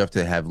things that you have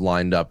to have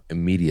lined up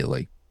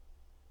immediately.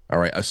 All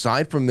right.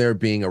 Aside from there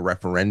being a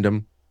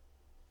referendum,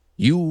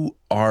 you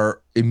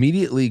are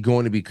immediately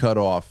going to be cut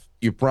off.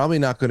 You're probably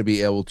not going to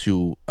be able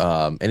to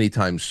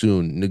anytime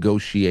soon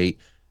negotiate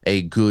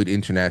a good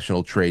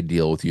international trade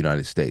deal with the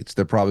United States.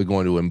 They're probably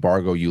going to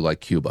embargo you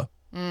like Cuba.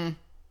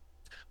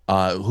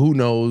 Who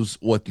knows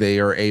what they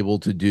are able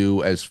to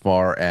do as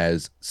far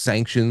as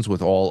sanctions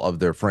with all of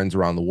their friends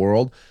around the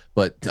world.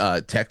 But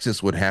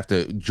Texas would have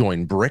to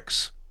join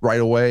BRICS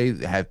right away,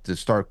 have to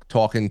start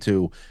talking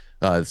to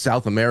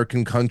South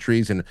American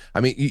countries. And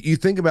I mean, you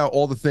think about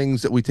all the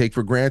things that we take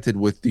for granted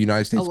with the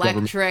United States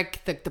government.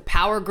 The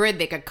power grid,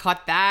 they could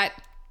cut that.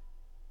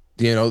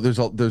 You know, there's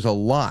a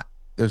lot.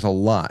 There's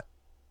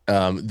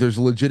There's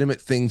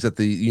legitimate things that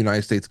the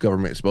United States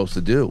government is supposed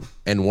to do.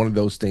 And one of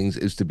those things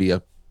is to be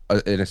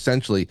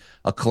essentially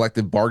a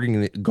collective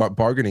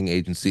bargaining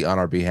agency on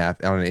our behalf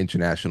on an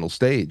international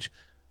stage.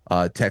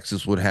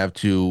 Texas would have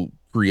to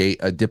create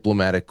a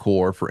diplomatic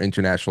corps for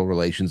international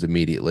relations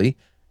immediately.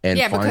 And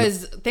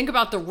because think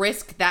about the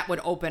risk that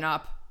would open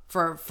up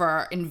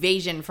for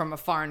invasion from a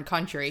foreign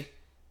country.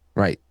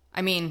 Right.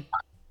 I mean,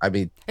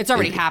 it's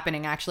already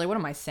happening, actually. What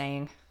am I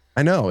saying?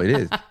 I know it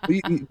is.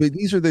 But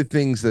these are the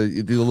things,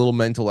 the little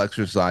mental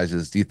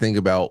exercises. Do you think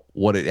about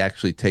what it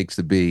actually takes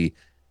to be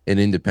an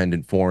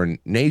independent foreign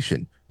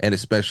nation? And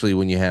especially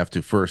when you have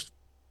to first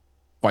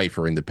fight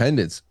for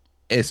independence,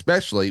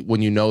 especially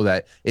when you know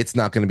that it's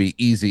not going to be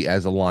easy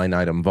as a line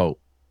item vote.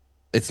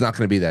 It's not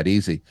going to be that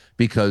easy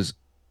because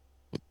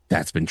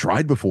that's been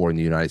tried before in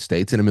the United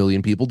States and 1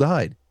 million people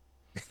died.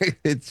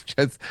 It's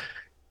just,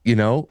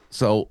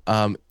 so.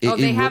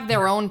 They have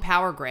their own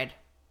power grid.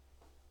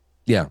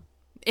 Yeah.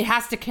 It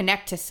has to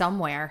connect to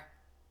somewhere.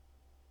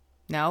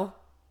 No?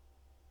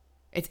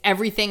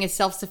 Everything is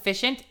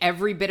self-sufficient.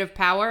 Every bit of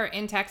power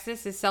in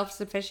Texas is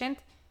self-sufficient.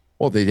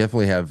 Well, they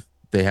definitely have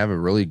a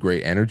really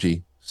great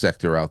energy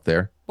sector out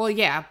there. Well,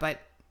 yeah, but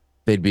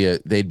they'd be a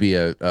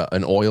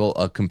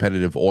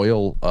competitive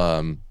oil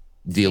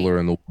dealer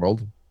in the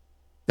world.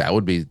 That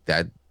would be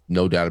that,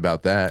 no doubt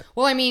about that.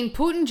 Well, I mean,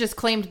 Putin just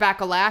claimed back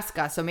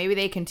Alaska, so maybe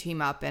they can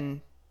team up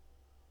and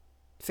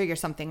figure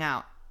something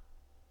out.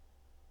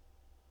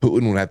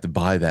 Putin would have to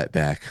buy that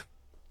back.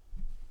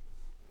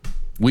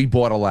 We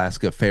bought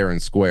Alaska fair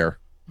and square.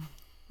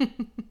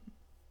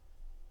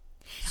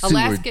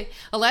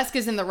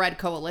 Alaska's in the Red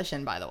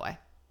Coalition, by the way.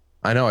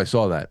 I know, I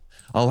saw that.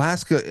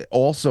 Alaska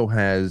also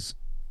has,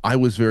 I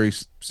was very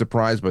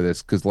surprised by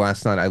this because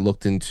last night I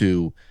looked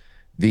into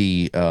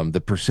the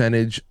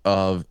percentage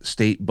of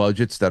state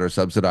budgets that are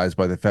subsidized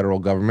by the federal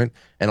government,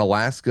 and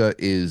Alaska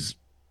is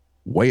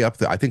way up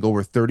there. I think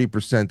over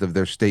 30% of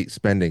their state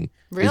spending.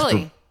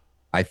 Really?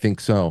 I think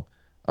so.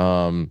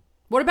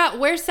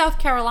 Where's South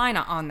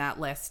Carolina on that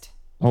list?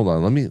 Hold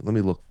on, let me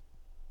look.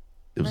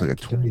 It was like a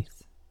 20.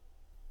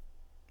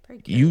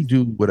 You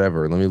do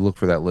whatever. Let me look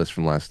for that list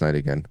from last night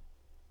again.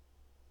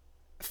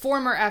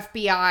 Former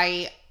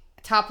FBI,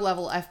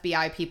 top-level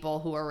FBI people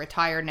who are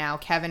retired now.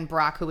 Kevin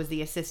Brock, who was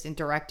the assistant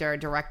director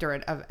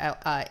of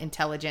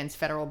Intelligence,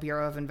 Federal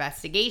Bureau of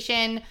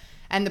Investigation,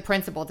 and the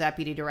principal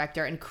deputy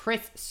director, and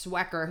Chris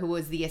Swecker, who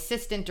was the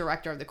assistant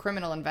director of the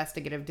Criminal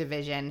Investigative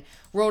Division,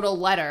 wrote a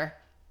letter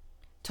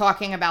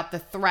talking about the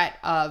threat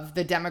of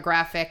the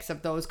demographics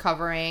of those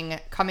coming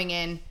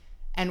in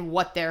and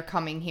what they're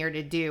coming here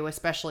to do,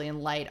 especially in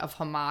light of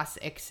Hamas,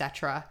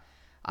 etc.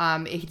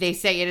 They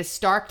say it is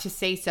stark to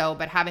say so,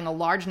 but having a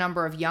large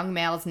number of young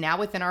males now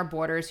within our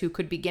borders who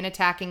could begin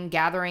attacking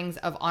gatherings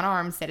of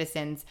unarmed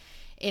citizens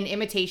in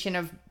imitation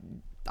of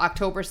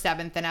October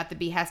 7th and at the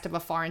behest of a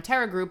foreign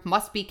terror group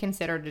must be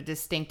considered a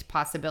distinct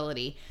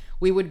possibility.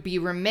 We would be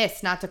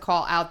remiss not to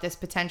call out this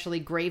potentially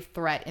grave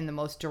threat in the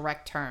most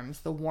direct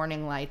terms. The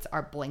warning lights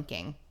are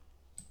blinking.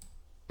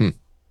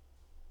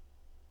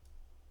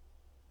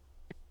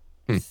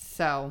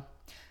 So,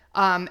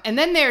 and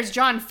then there's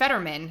John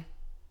Fetterman,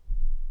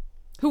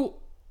 who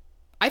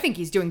I think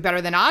he's doing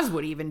better than Oz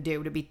would even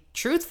do, to be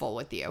truthful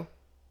with you.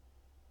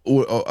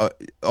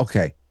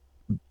 Okay.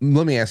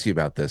 Let me ask you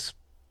about this.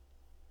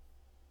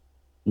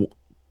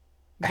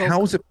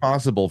 How is it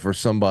possible for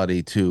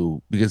somebody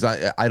to, because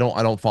I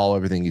don't follow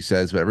everything he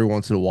says, but every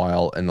once in a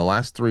while, in the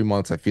last 3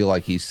 months, I feel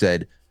like he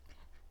said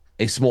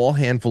a small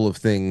handful of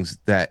things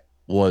that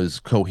was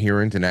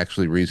coherent and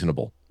actually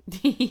reasonable.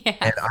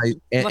 Yeah.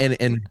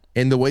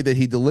 And the way that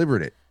he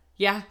delivered it.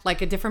 Yeah,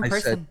 like a different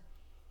person. Said,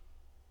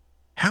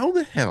 how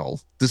the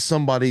hell does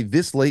somebody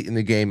this late in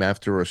the game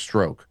after a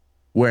stroke,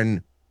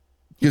 when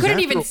he couldn't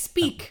even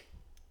speak?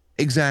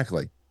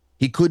 Exactly.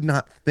 He could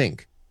not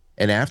think.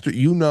 And after, if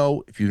you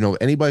know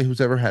anybody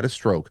who's ever had a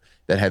stroke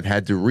that have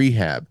had to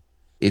rehab,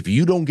 if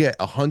you don't get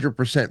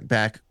 100%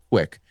 back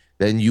quick,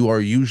 then you are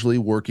usually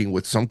working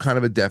with some kind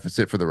of a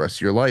deficit for the rest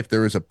of your life.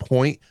 There is a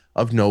point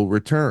of no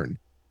return.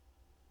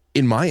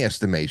 In my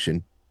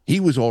estimation, he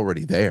was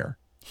already there.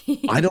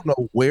 I don't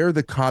know where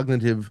what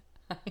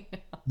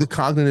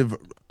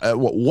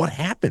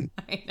happened?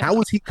 How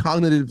was he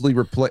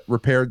cognitively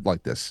repaired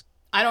like this?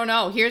 I don't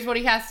know. Here's what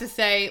he has to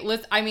say.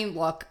 Look,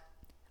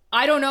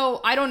 I don't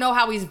know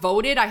how he's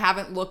voted. I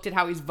haven't looked at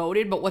how he's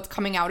voted, but what's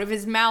coming out of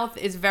his mouth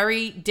is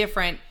very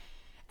different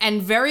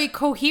and very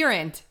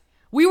coherent.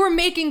 We were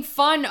making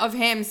fun of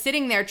him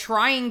sitting there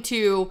trying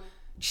to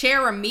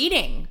chair a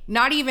meeting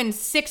not even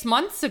 6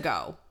 months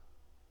ago.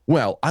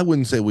 Well, I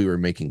wouldn't say we were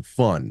making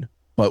fun,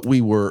 but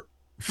we were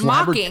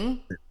mocking.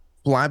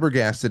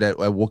 flabbergasted at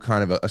what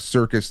kind of a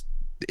circus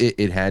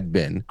it had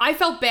been. I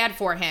felt bad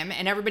for him,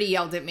 and everybody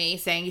yelled at me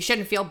saying, you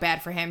shouldn't feel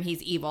bad for him.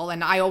 He's evil.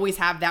 And I always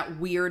have that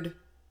weird.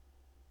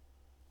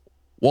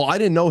 Well, I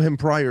didn't know him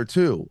prior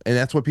to. And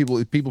that's what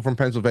people from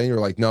Pennsylvania are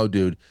like, no,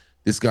 dude,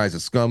 this guy's a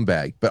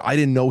scumbag. But I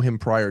didn't know him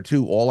prior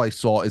to. All I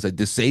saw is a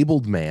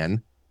disabled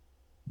man,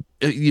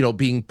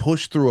 being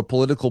pushed through a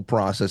political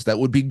process that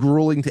would be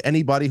grueling to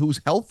anybody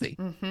who's healthy.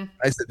 Mm-hmm.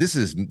 I said, this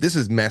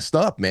is messed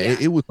up, man. Yeah.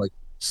 It was like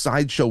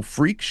sideshow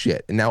freak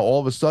shit. And now all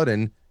of a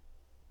sudden,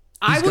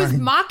 I was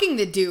mocking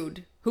the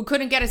dude who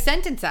couldn't get a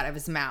sentence out of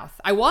his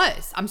mouth.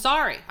 I'm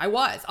sorry.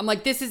 I'm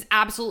like, this is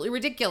absolutely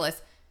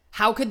ridiculous.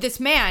 How could this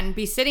man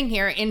be sitting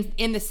here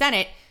in the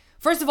Senate?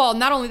 First of all,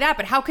 not only that,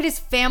 but how could his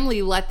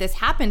family let this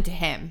happen to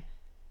him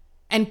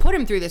and put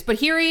him through this? But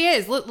here he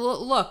is.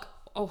 Look.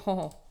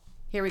 Oh,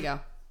 here we go.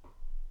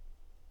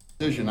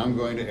 I'm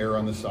going to err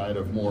on the side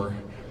of more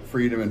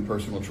freedom and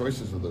personal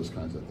choices of those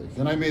kinds of things.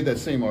 And I made that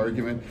same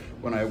argument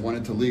when I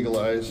wanted to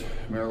legalize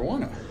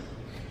marijuana.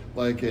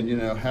 More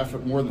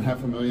than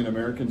 500,000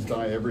 Americans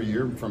die every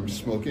year from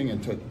smoking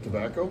and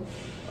tobacco,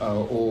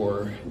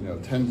 or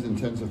tens and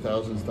tens of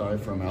thousands die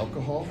from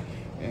alcohol.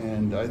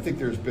 And I think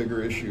there's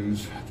bigger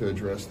issues to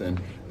address than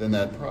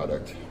that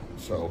product.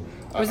 So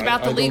it was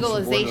about the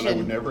legalization. I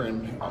would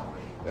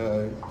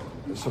never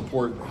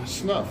support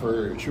snuff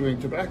or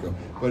chewing tobacco,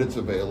 but it's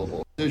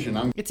available.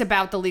 It's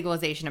about the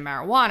legalization of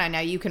marijuana. Now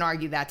you can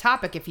argue that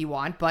topic if you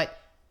want, but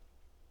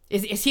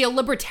is he a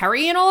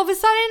libertarian all of a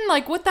sudden?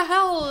 Like, what the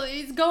hell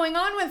is going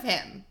on with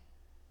him?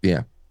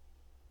 Yeah,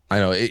 I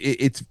know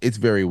it's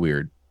very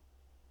weird.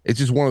 It's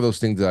just one of those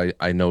things that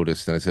I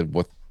noticed, and I said,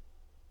 "What?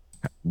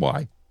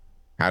 Why?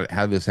 How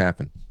did this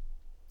happen?"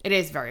 It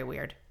is very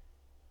weird.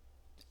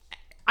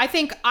 I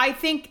think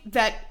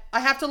that I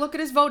have to look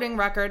at his voting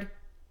record,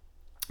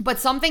 but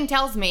something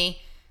tells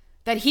me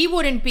that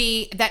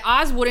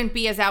Oz wouldn't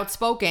be as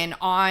outspoken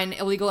on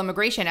illegal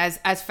immigration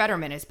as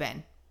Fetterman has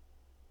been.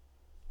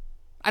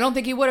 I don't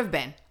think he would have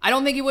been. I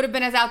don't think he would have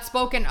been as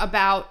outspoken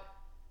about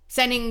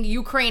sending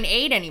Ukraine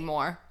aid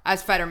anymore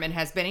as Fetterman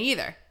has been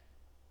either.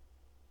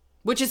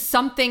 Which is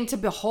something to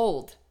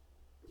behold.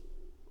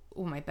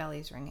 Oh, my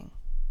belly's ringing.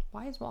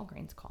 Why is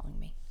Walgreens calling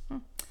me?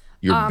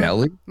 Your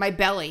belly? My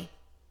belly.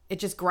 It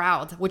just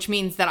growled, which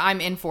means that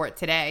I'm in for it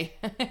today.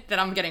 That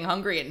I'm getting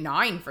hungry at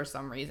 9 for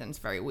some reason. It's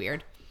very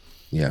weird.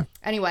 Yeah.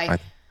 Anyway. I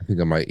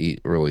think I might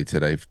eat early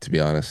today, to be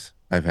honest.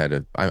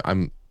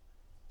 I'm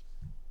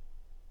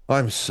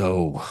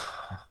so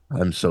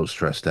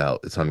stressed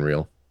out. It's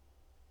unreal.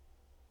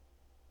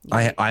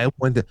 Yeah. I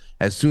went to,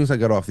 as soon as I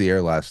got off the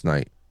air last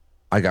night,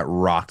 I got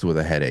rocked with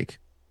a headache,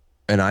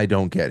 and I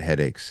don't get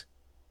headaches.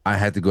 I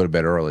had to go to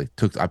bed early.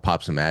 I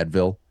popped some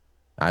Advil.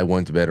 I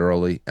went to bed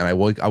early, and I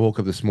woke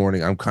up this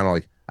morning. I'm kind of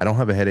like, I don't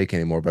have a headache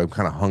anymore, but I'm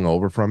kind of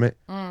hungover from it.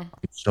 I'm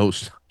so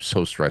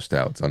stressed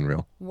out. It's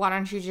unreal. Why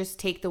don't you just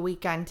take the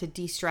weekend to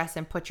de-stress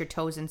and put your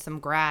toes in some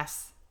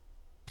grass?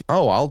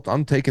 Oh,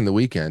 I'm taking the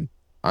weekend.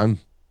 I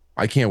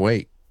can't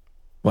wait.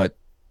 But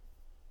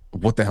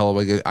what the hell?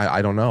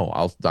 I don't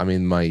know.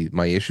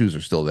 My issues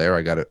are still there.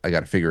 I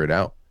gotta figure it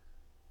out.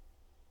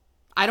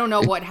 I don't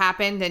know what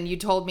happened, and you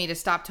told me to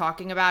stop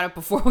talking about it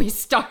before we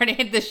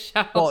started the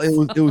show. Well,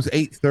 it was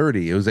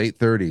 8:30. It was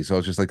 8:30, so I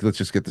was just like, let's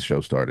just get the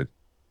show started.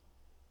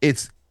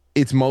 It's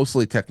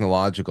mostly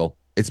technological.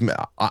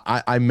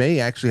 I may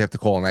actually have to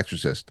call an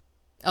exorcist.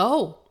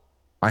 Oh.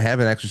 I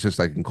have an exorcist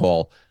I can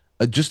call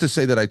just to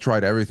say that I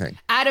tried everything.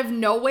 Out of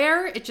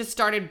nowhere, it just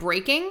started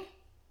breaking?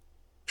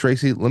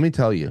 Tracy, let me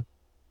tell you,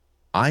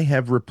 I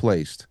have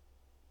replaced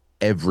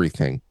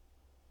everything,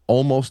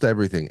 almost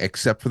everything,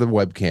 except for the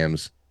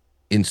webcams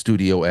in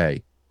Studio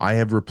A. I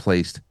have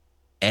replaced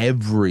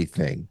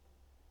everything.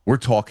 We're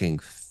talking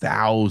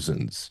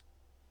thousands.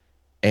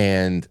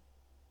 And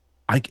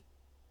I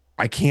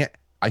can't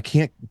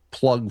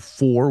plug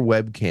 4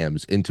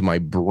 webcams into my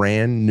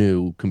brand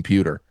new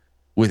computer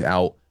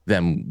without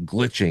them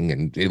glitching,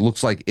 and it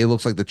looks like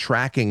the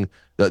tracking,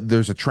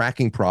 there's a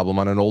tracking problem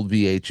on an old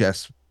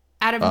VHS.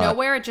 Out of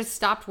nowhere, it just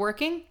stopped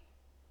working?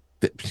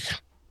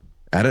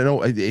 I don't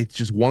know. It's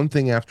just one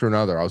thing after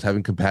another. I was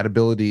having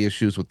compatibility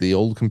issues with the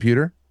old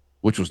computer,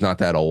 which was not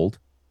that old,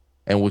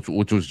 and which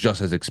was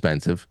just as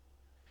expensive.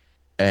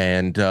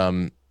 And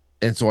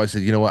so I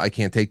said, you know what? I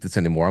can't take this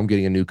anymore. I'm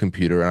getting a new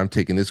computer, and I'm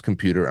taking this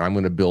computer, and I'm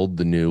going to build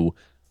the new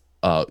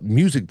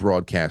music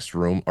broadcast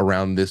room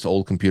around this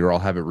old computer. I'll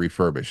have it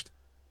refurbished.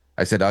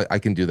 I said, I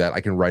can do that.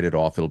 I can write it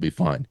off. It'll be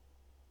fine.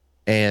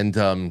 And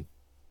I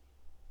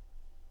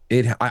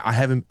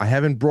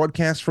haven't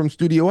broadcast from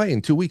Studio A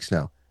in 2 weeks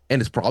now. And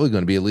it's probably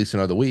going to be at least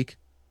another week.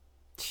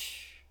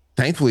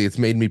 Thankfully, it's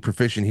made me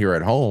proficient here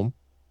at home.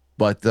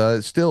 But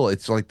still,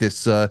 it's like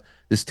this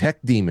tech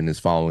demon is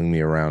following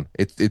me around.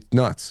 It's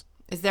nuts.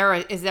 Is there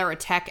a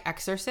tech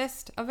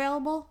exorcist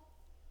available?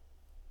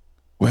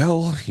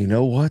 Well, you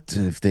know what?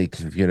 If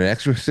an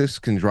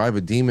exorcist can drive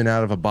a demon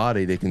out of a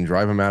body, they can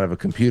drive him out of a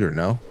computer,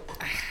 no?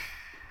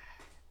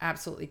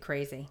 Absolutely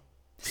crazy.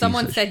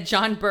 Someone said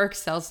John Burke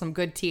sells some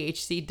good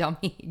THC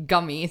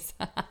gummies.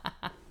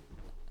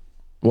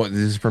 What, this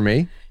is for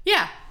me?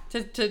 Yeah,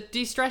 to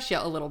de-stress you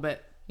a little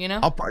bit, you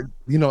know?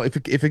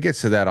 If it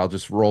gets to that, I'll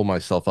just roll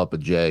myself up a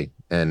J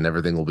and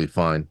everything will be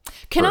fine.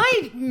 Can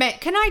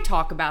I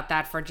talk about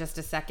that for just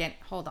a second?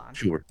 Hold on.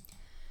 Sure.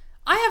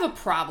 I have a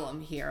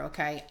problem here,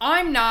 okay?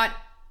 I'm not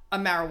a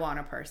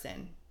marijuana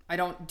person. I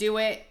don't do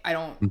it.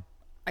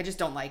 I just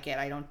don't like it.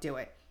 I don't do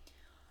it.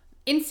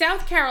 In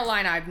South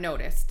Carolina, I've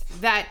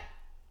noticed that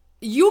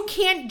you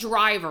can't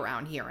drive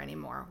around here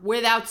anymore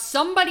without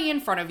somebody in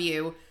front of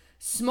you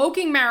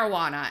smoking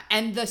marijuana,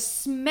 and the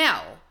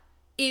smell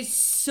is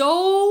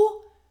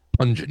so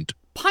pungent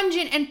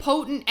and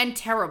potent and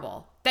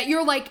terrible that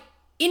you're like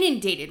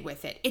inundated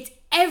with it. It's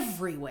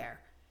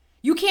everywhere.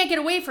 You can't get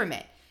away from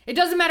it. It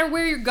doesn't matter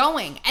where you're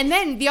going. And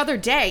then the other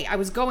day, I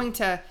was going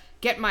to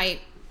get my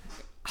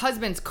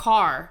husband's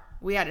car.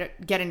 We had to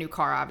get a new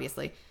car,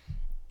 obviously.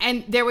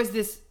 And there was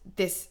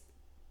this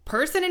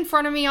person in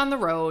front of me on the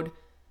road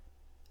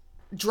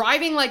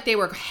driving like they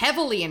were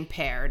heavily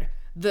impaired.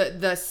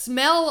 The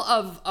smell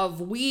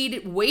of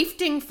weed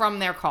wafting from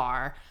their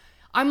car.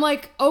 I'm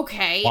like,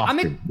 okay.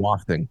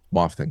 Wafting.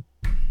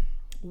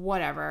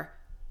 Whatever.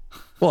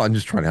 Well, I'm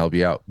just trying to help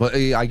you out. But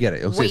I get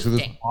it. Okay, so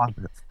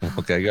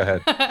okay, go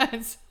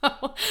ahead.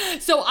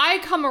 So I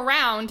come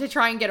around to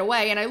try and get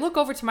away, and I look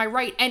over to my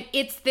right, and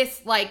it's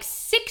this like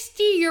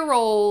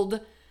 60-year-old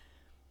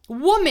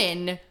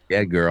woman.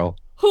 Yeah, girl.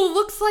 Who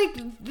looks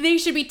like they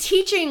should be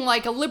teaching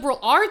like a liberal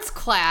arts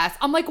class.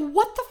 I'm like,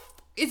 what the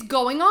is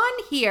going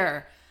on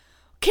here?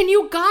 Can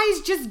you guys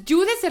just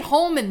do this at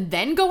home and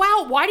then go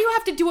out? Why do you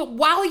have to do it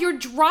while you're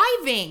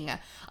driving?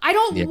 I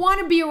don't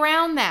want to be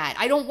around that.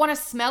 I don't want to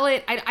smell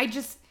it. I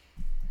just...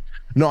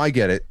 No, I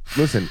get it.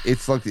 Listen,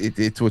 it's like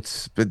it's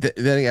what's. But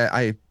then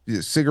I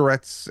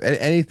cigarettes,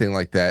 anything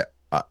like that.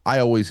 I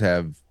always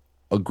have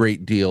a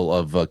great deal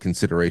of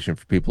consideration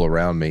for people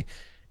around me,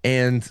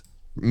 and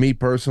me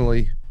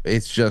personally,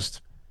 it's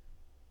just.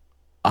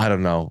 I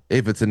don't know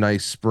if it's a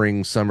nice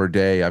spring summer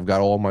day. I've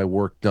got all my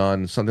work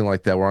done, something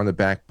like that. We're on the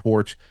back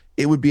porch.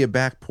 It would be a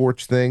back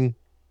porch thing,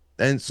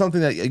 and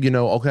something that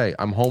okay,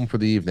 I'm home for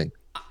the evening.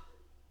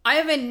 I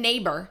have a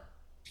neighbor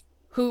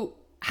who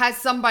has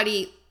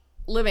somebody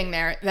living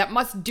there that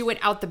must do it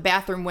out the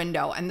bathroom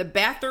window, and the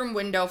bathroom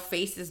window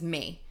faces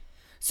me.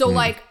 So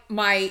like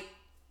my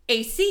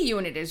AC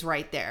unit is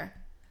right there.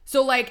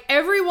 So like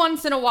every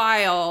once in a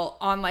while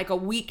on like a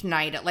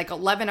weeknight at like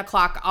 11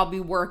 o'clock, I'll be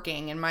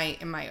working in my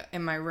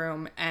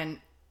room, and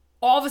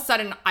all of a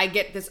sudden I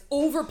get this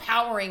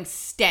overpowering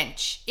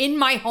stench in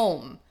my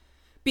home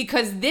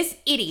because this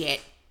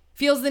idiot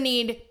feels the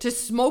need to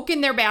smoke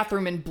in their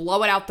bathroom and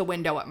blow it out the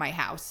window at my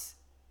house.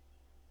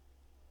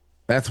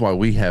 That's why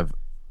we have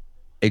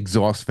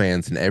exhaust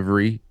fans in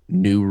every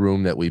new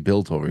room that we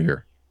built over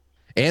here.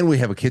 And we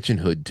have a kitchen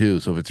hood too.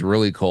 So if it's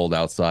really cold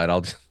outside,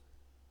 I'll just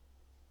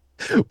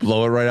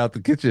blow it right out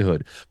the kitchen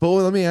hood. But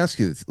let me ask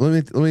you this.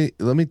 Let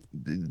me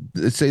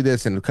say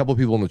this, and a couple of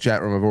people in the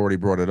chat room have already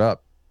brought it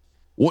up.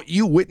 What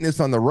you witness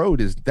on the road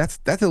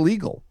that's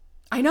illegal.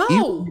 I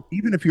know.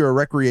 Even if you're a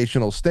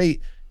recreational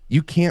state,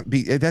 you can't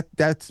be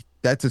that's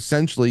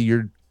essentially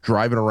you're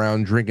driving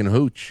around drinking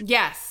hooch.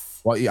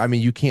 Yes. Well, I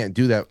mean, you can't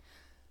do that.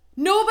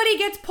 Nobody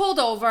gets pulled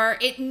over.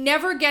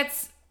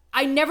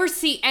 I never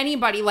see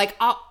anybody like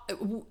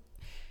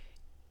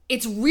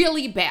it's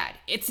really bad.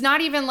 It's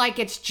not even like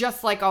it's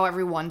just like, oh,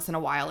 every once in a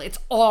while. It's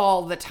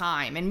all the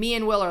time. And me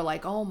and Will are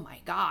like, oh my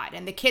God.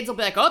 And the kids will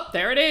be like, oh,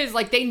 there it is.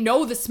 Like they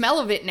know the smell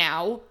of it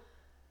now.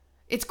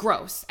 It's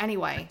gross.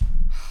 Anyway.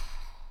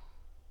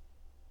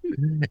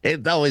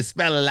 It's always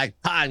smelling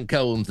like pine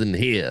cones in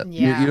here.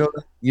 Yeah.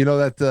 You know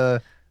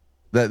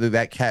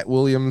that Cat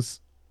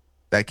Williams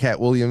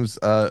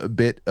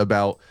bit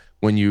about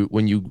when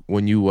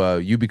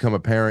you become a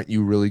parent,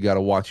 you really got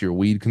to watch your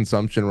weed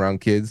consumption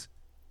around kids.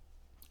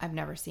 I've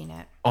never seen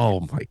it. Oh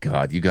my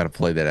God, you got to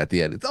play that at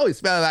the end. It's always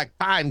smelling like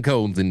pine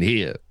cones in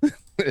here.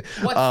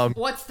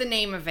 What's the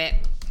name of it?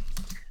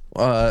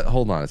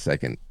 Hold on a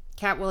second.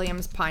 Cat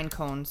Williams Pine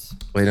Cones.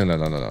 Wait,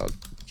 no.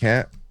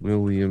 Cat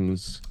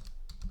Williams.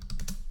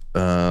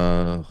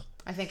 I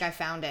think I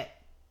found it.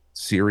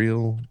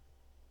 Cereal.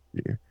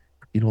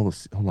 Hold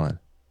on.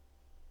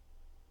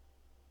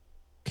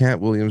 Cat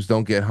Williams,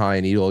 don't get high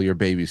and eat all your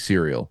baby's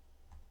cereal.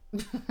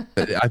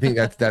 I think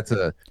that's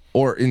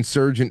or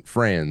Insurgent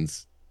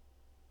Friends.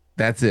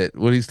 That's it.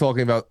 What he's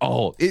talking about.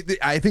 Oh,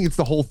 I think it's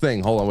the whole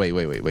thing. Hold on.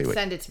 Wait.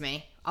 Send it to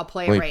me. I'll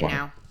play it right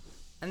now.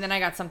 And then I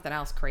got something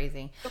else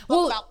crazy.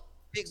 Well,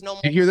 no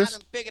more. You hear this? I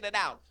done figured it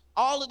out.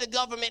 All of the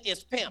government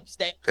is pimps.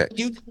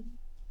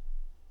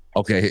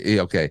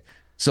 Okay.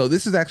 So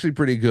this is actually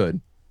pretty good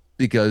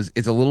because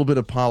it's a little bit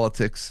of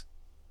politics,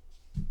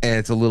 and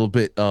it's a little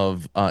bit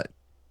of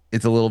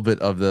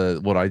the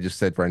what I just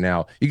said right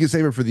now. You can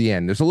save it for the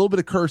end. There's a little bit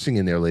of cursing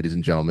in there, ladies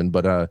and gentlemen,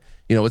 but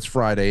it's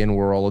Friday and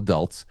we're all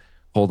adults.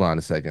 Hold on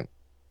a second.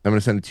 I'm going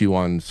to send it to you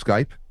on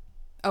Skype.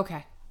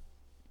 Okay.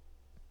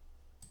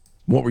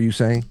 What were you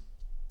saying?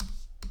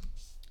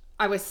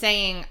 I was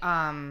saying,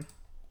 I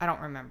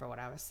don't remember what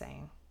I was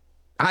saying.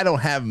 I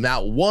don't have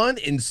not one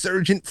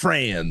insurgent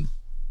friend.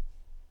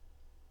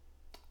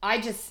 I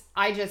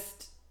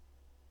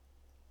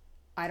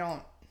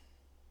don't.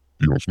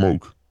 You don't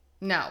smoke?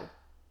 No.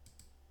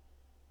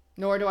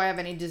 Nor do I have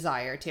any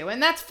desire to.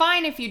 And that's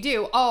fine if you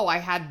do. Oh, I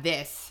had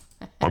this.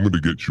 I'm going to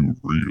get you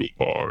real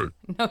high.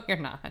 No, you're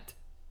not.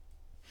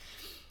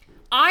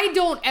 I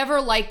don't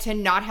ever like to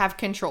not have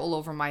control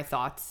over my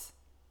thoughts.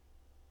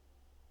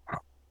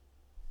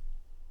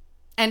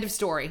 End of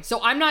story.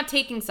 So I'm not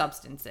taking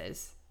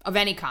substances of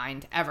any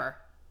kind, ever.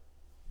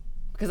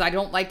 Because I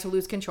don't like to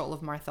lose control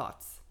of my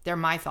thoughts. They're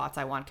my thoughts.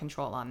 I want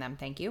control on them.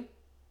 Thank you.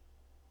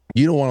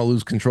 You don't want to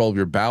lose control of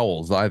your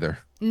bowels either.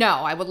 No,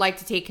 I would like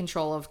to keep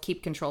control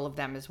of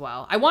them as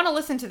well. I want to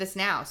listen to this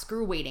now.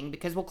 Screw waiting,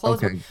 because we'll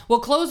close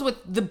with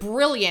the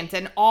brilliant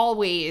and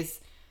always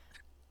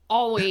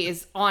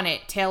on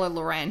it Taylor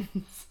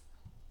Lorenz.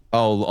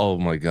 Oh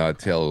my God,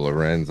 Taylor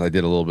Lorenz. I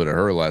did a little bit of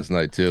her last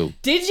night too.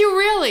 Did you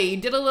really?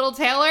 Did a little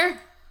Taylor?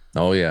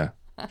 Oh yeah,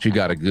 she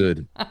got it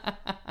good.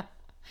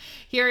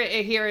 Here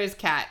is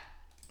Kat.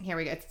 Here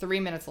we go. It's 3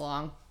 minutes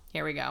long.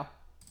 Here we go.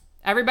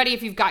 Everybody,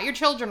 if you've got your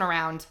children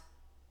around,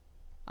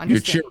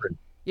 understand.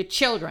 Your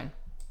children.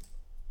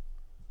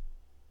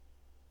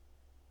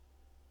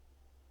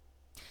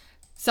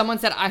 Someone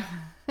said, I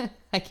can't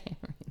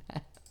read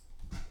that.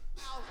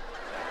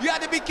 You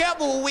have to be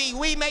careful with weed.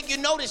 Weed make you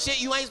notice shit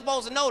you ain't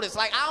supposed to notice.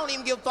 Like, I don't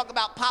even give a fuck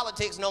about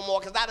politics no more,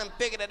 because I done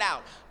figured it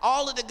out.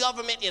 All of the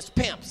government is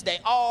pimps. They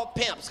all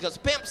pimps, because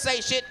pimps say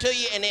shit to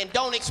you and then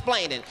don't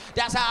explain it.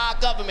 That's how our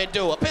government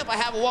do. A pimp will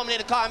have a woman in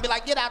the car and be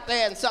like, get out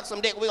there and suck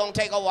some dick. We're going to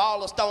take over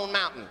all of Stone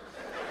Mountain.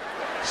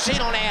 She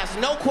don't ask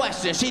no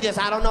questions. She just,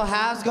 I don't know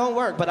how it's going to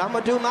work, but I'm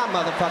going to do my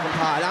motherfucking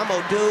part. I'm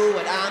going to do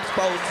what I'm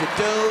supposed to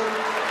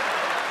do.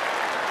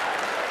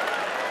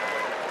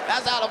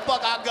 That's how the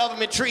fuck our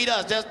government treat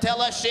us. Just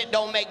tell us shit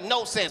don't make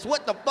no sense.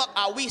 What the fuck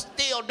are we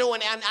still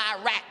doing in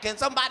Iraq? Can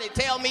somebody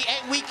tell me,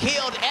 ain't we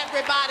killed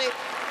everybody?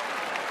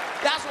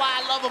 That's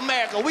why I love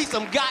America. We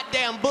some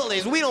goddamn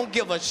bullies. We don't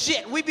give a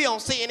shit. We be on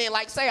CNN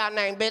like, say our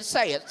name, bitch.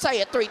 Say it.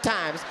 Say it 3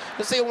 times.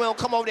 To see if we don't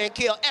come over there and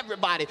kill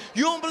everybody.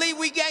 You don't believe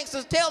we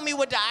gangsters? Tell me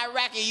what the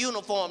Iraqi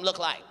uniform look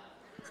like.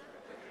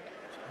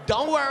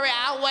 Don't worry,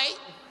 I'll wait.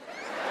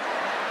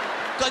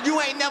 Cause you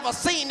ain't never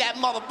seen that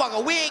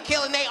motherfucker. We ain't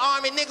killing they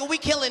army, nigga. We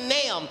killing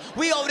them.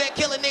 We over there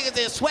killing niggas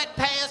in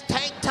sweatpants,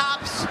 tank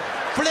tops,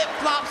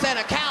 flip-flops, and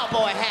a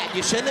cowboy hat.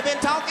 You shouldn't have been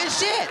talking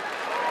shit.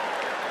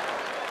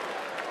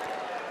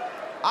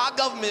 Our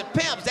government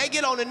pimps, they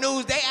get on the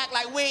news, they act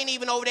like we ain't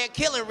even over there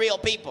killing real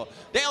people.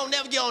 They don't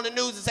never get on the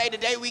news and say,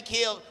 today we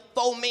killed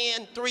 4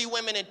 men, 3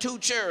 women, and 2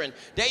 children.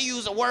 They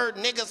use a word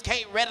niggas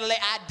can't readily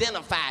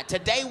identify.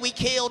 Today we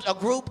killed a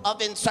group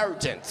of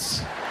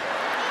insurgents.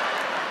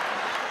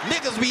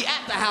 Niggas be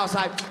at the house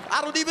like,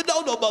 I don't even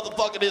know no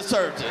motherfucking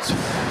insurgents.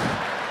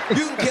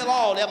 You can kill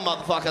all them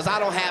motherfuckers. I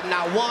don't have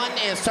not one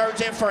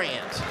insurgent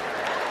friend.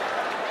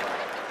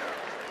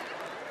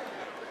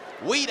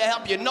 Weed to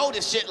help you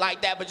notice shit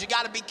like that, but you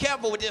gotta be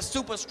careful with this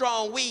super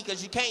strong weed,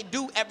 because you can't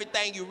do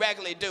everything you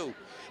regularly do.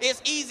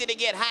 It's easy to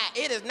get high.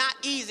 It is not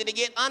easy to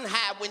get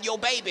unhigh when your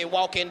baby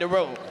walk in the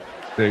room.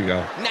 There you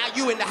go. Now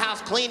you in the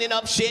house cleaning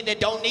up shit that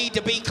don't need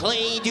to be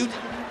cleaned.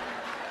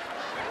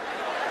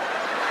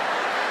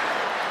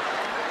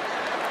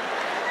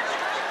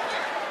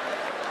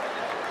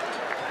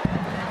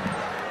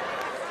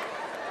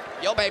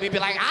 Your baby be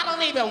like, I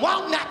don't even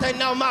want nothing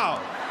no more.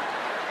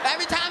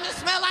 Every time it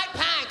smell like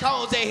pine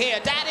cones in here,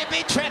 daddy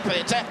be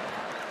tripping.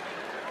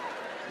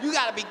 You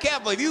gotta be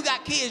careful. If you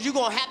got kids, you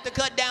gonna have to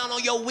cut down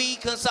on your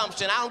weed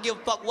consumption. I don't give a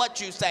fuck what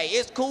you say.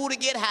 It's cool to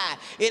get high.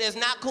 It is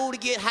not cool to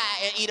get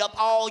high and eat up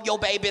all your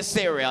baby's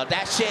cereal.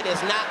 That shit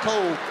is not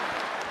cool.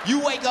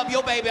 You wake up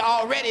your baby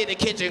already in the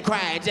kitchen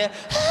crying. Just,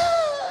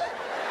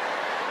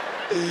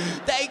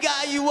 thank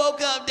God you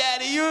woke up,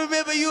 Daddy. You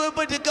remember you would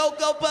put the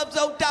Cocoa Puffs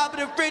on top of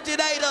the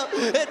refrigerator,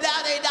 and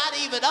now they not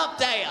even up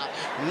there.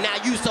 Now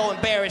you so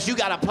embarrassed, you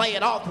gotta play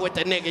it off with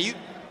the nigga. You.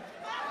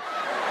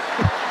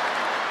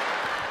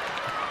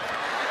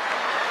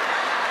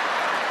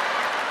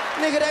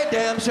 Nigga, they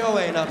damn sure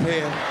ain't up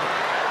here.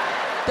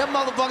 Them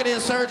motherfucking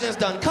insurgents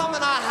done come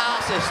in our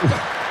house and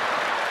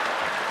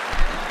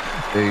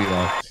There you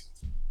go.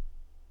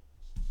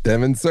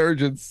 Them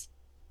insurgents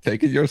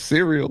taking your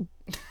cereal.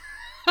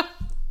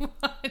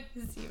 What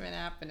is even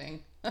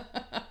happening?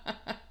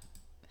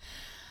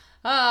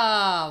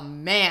 Oh,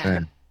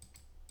 man.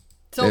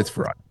 So it's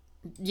Friday.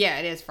 Yeah,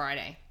 it is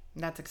Friday.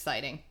 That's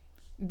exciting.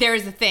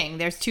 There's a thing.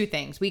 There's 2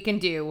 things. We can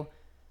do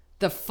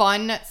the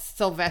fun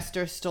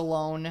Sylvester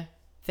Stallone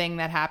thing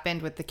that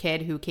happened with the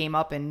kid who came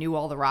up and knew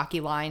all the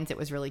Rocky lines. It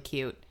was really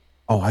cute.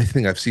 Oh, I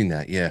think I've seen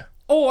that, yeah.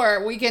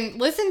 Or we can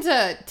listen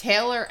to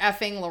Taylor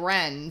effing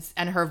Lorenz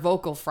and her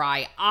vocal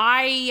fry.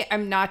 I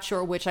am not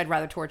sure which I'd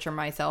rather torture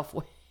myself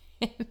with.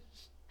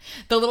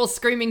 The little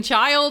screaming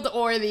child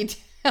or the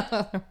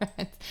Taylor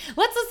Lorenz.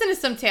 Let's listen to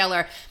some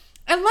Taylor.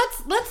 And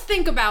let's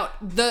think about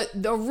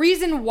the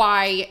reason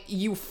why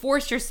you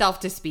force yourself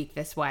to speak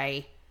this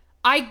way.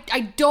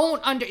 I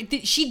don't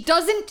she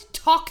doesn't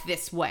talk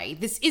this way.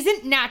 This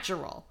isn't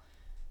natural.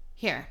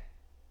 Here.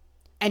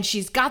 and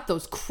she's got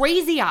those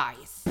crazy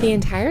eyes. The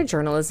entire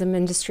journalism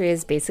industry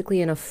is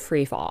basically in a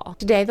free fall.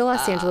 Today, the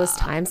Los Angeles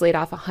Times laid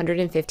off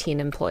 115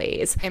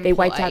 employees. They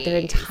wiped out their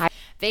entire...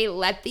 They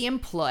let the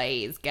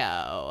employees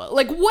go.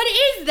 Like, what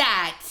is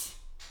that?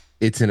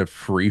 It's in a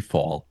free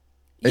fall.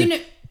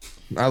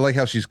 I like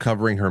how she's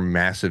covering her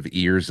massive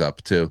ears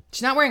up, too.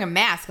 She's not wearing a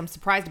mask. I'm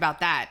surprised about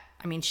that.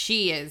 I mean,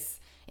 she is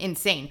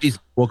insane.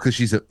 Because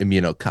she's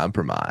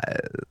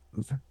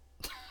immunocompromised.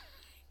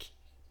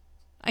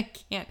 I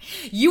can't.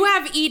 You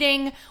have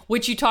eating,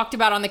 which you talked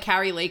about on the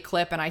Carrie Lake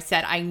clip, and I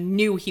said I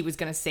knew he was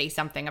going to say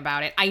something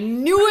about it. I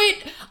knew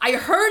it. I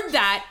heard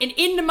that, and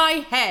into my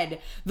head,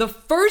 the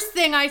first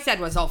thing I said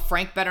was, "Oh,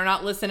 Frank better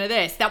not listen to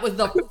this." That was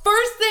the first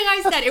thing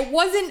I said. It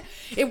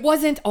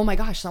wasn't, "Oh my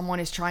gosh, someone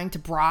is trying to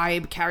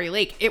bribe Carrie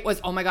Lake." It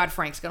was, "Oh my God,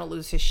 Frank's going to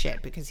lose his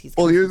shit because he's."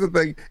 Well, here's the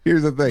thing.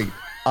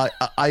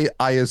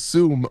 I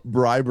assume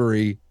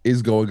bribery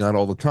is going on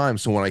all the time.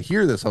 So when I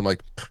hear this, I'm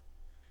like,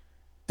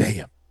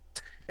 damn.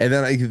 And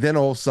then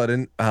all of a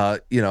sudden,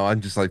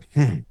 I'm just like,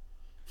 the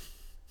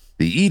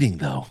eating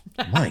though.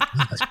 My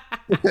God.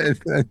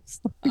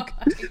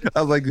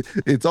 I was like,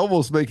 it's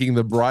almost making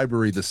the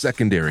bribery the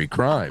secondary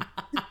crime.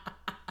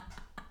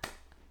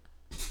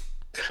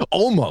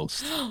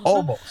 Almost.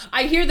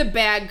 I hear the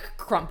bag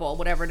crumple,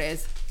 whatever it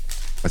is.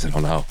 I said, oh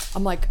no.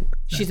 I'm like,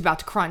 she's about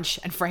to crunch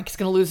and Frank's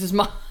going to lose his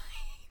mind.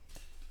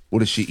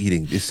 What is she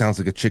eating? It sounds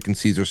like a chicken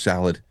Caesar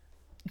salad.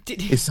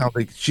 It sounds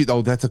like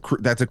that's a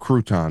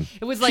crouton.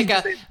 It was like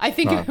I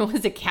think it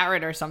was a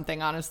carrot or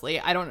something, honestly.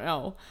 I don't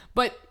know.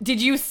 But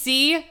did you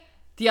see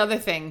the other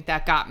thing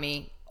that got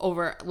me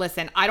over?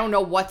 Listen, I don't know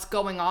what's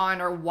going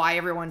on or why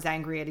everyone's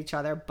angry at each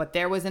other, but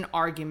there was an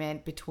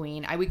argument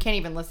between, we can't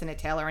even listen to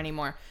Taylor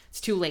anymore. It's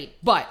too late.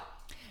 But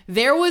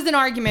there was an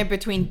argument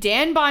between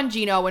Dan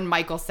Bongino and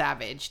Michael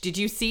Savage. Did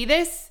you see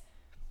this?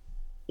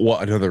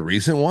 What, another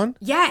recent one?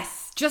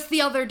 Yes, just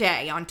the other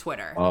day on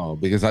Twitter. Oh,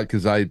 because I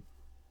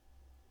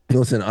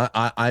listen,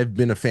 I've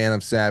been a fan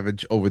of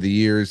Savage over the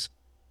years.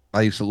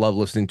 I used to love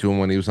listening to him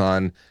when he was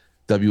on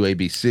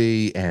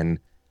WABC and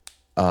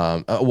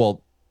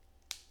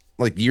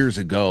like years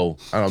ago.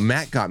 I don't know,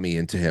 Matt got me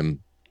into him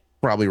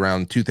probably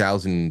around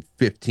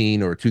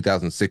 2015 or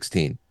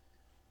 2016.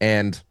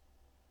 And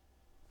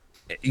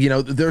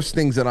there's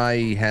things that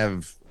I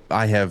have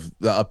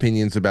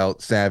opinions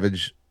about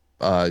Savage,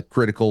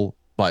 critical,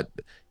 but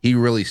he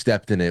really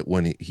stepped in it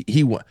when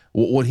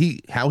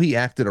how he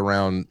acted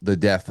around the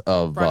death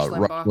of Rush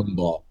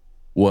Limbaugh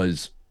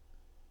was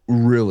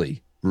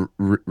really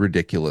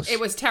ridiculous. It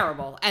was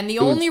terrible. And the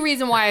only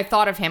reason why I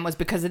thought of him was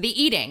because of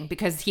the eating,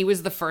 because he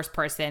was the first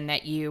person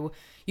that you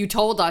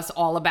told us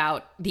all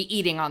about the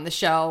eating on the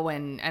show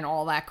and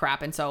all that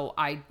crap. And so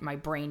my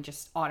brain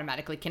just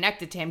automatically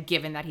connected to him,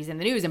 given that he's in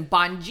the news. And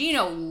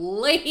Bongino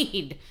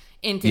laid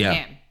into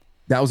him.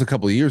 That was a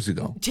couple of years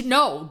ago.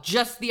 No,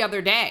 just the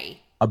other day.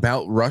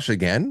 About Rush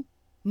again?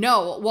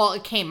 No, well,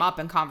 it came up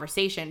in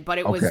conversation, but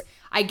it was,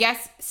 I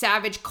guess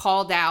Savage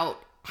called out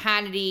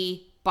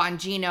Hannity,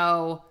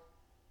 Bongino,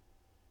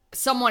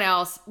 someone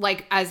else,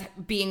 like as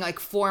being like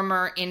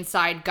former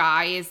inside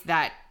guys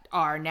that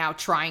are now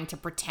trying to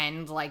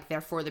pretend like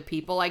they're for the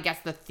people. I guess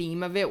the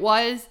theme of it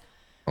was.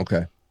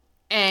 Okay.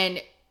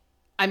 And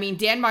I mean,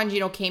 Dan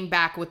Bongino came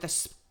back with a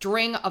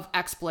string of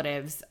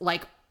expletives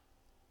like,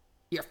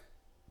 "You're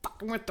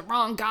fucking with the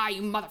wrong guy,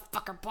 you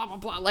motherfucker, blah, blah,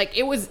 blah." Like,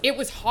 it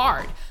was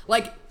hard.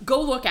 Like,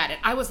 go look at it.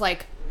 I was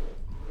like...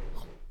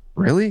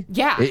 Really?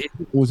 Yeah.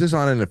 Was this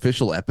on an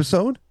official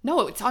episode?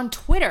 No, it's on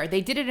Twitter.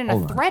 They did it in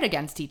a thread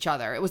against each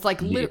other. It was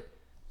like...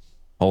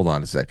 Hold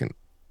on a second.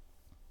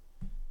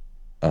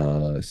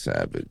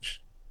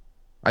 Savage.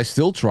 I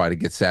still try to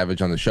get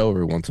Savage on the show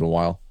every once in a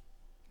while.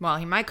 Well,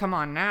 he might come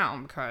on now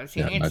because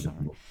he needs...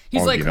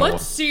 He's like,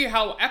 let's see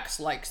how X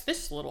likes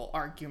this little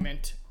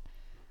argument.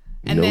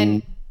 And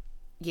then...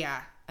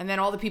 Yeah. And then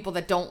all the people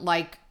that don't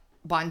like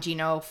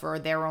Bongino for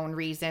their own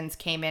reasons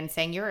came in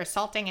saying, "You're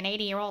assaulting an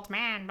 80-year-old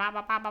man, blah,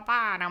 blah, blah, blah,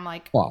 blah." And I'm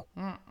like,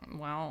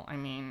 well, I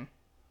mean,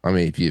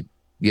 if you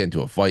get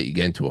into a fight, you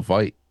get into a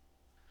fight.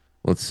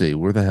 Let's see.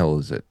 Where the hell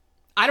is it?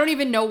 I don't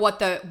even know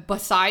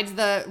besides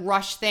the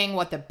Rush thing,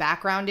 what the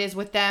background is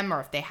with them or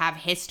if they have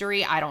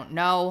history. I don't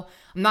know.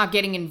 I'm not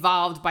getting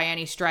involved by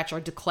any stretch or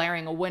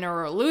declaring a winner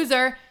or a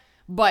loser.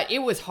 But it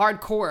was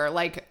hardcore,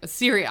 like,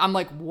 serious. I'm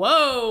like,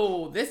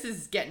 whoa, this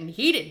is getting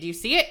heated. Do you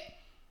see it?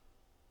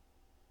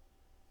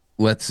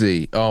 Let's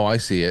see. Oh, I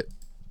see it.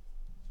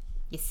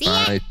 You see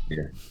it?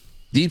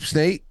 Deep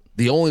State,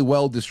 the only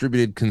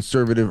well-distributed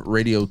conservative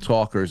radio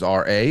talkers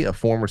are A,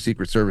 former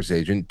Secret Service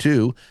agent,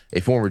 2,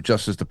 a former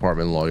Justice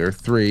Department lawyer,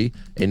 3,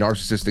 a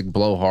narcissistic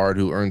blowhard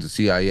who earns a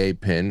CIA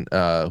pin,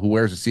 who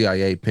wears a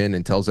CIA pin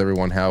and tells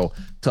everyone how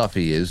tough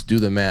he is. Do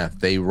the math.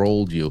 They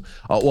rolled you.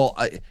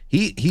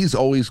 He's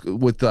always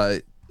with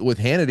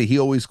Hannity. He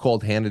always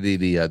called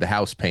Hannity the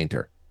house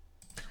painter.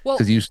 Well,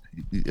 because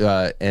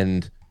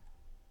and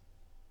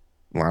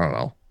well, I don't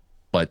know,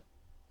 but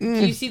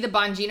do you see the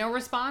Bongino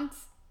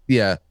response?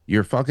 Yeah,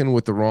 you're fucking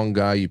with the wrong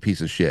guy, you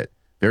piece of shit.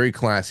 Very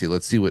classy.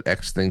 Let's see what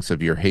X thinks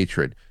of your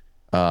hatred.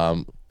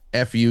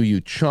 F you,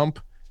 you chump.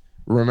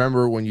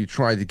 Remember when you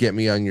tried to get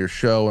me on your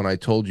show and I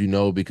told you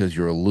no because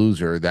you're a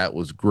loser? That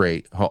was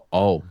great.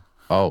 Oh.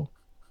 Hello,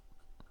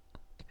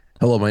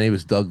 my name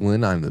is Doug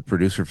Lynn. I'm the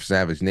producer for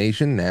Savage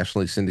Nation,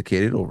 nationally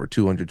syndicated, over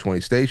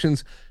 220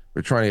 stations.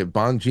 We're trying to get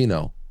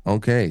Bongino.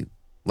 Okay,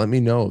 let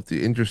me know if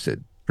you're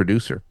interested.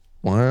 Producer.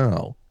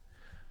 Wow.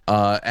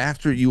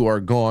 After you are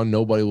gone,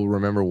 nobody will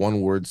remember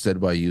one word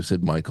said by you,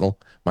 said Michael.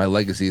 My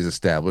legacy is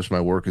established. My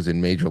work is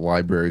in major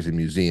libraries and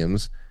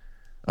museums.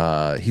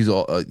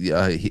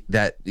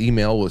 That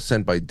email was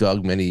sent by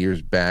Doug many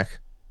years back.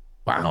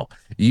 Wow.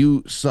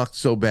 You sucked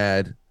so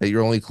bad that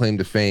your only claim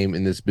to fame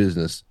in this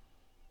business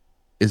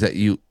is that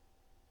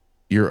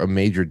you're a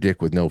major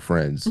dick with no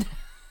friends.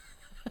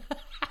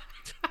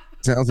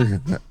 Sounds like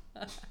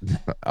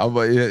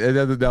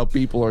now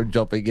people are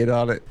jumping in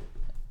on it.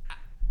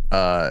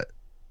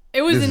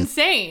 It was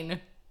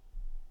insane.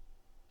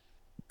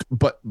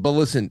 But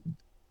listen,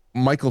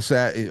 Michael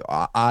Savage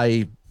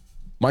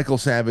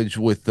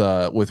with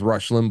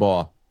Rush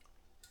Limbaugh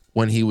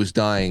when he was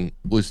dying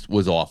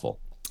was awful.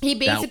 He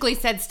basically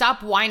said,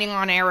 "Stop whining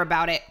on air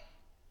about it.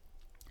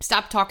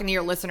 Stop talking to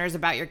your listeners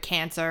about your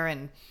cancer,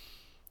 and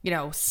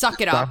suck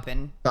it up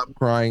and stop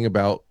crying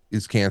about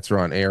his cancer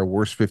on air.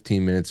 Worst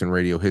 15 minutes in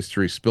radio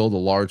history. Spilled a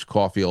large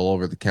coffee all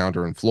over the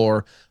counter and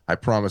floor. I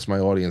promise my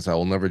audience I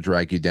will never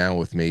drag you down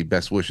with me.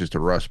 Best wishes to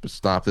Rush, but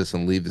stop this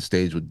and leave the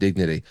stage with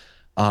dignity."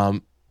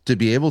 To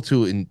be able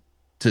to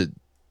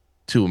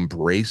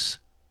embrace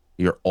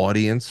your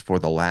audience for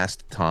the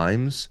last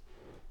times,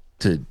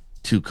 to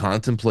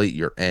contemplate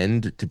your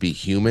end, to be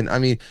human. I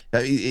mean,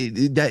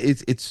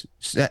 it's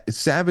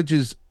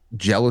Savage's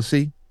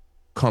jealousy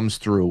comes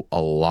through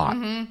a lot.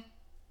 Mm-hmm.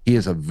 He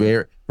is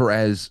for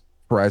as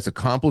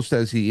accomplished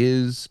as he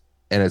is,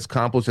 and as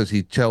accomplished as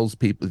he tells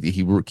people,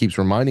 he keeps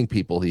reminding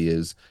people he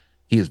is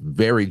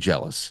very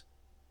jealous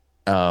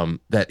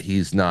that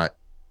he's not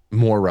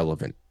more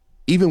relevant.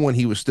 Even when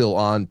he was still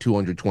on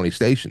 220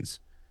 stations,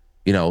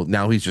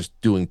 now he's just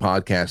doing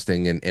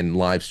podcasting and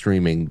live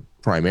streaming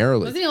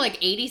primarily. Wasn't he like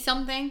 80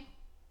 something?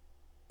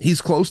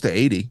 He's close to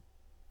 80.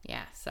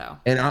 Yeah. So.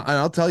 And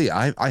I'll tell you,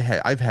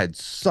 I've had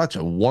such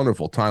a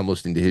wonderful time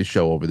listening to his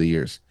show over the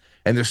years.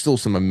 And there's still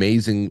some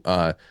amazing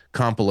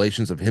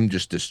compilations of him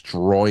just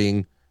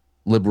destroying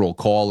liberal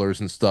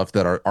callers and stuff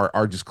that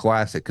are just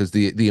classic, because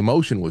the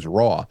emotion was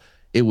raw.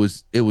 It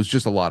was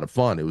just a lot of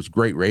fun. It was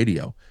great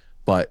radio.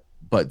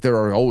 But there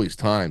are always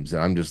times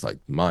that I'm just like,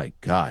 my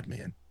God,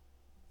 man,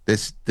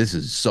 this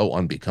is so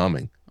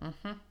unbecoming.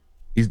 Mm-hmm.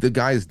 The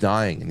guy's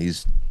dying, and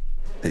he's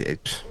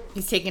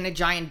taking a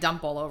giant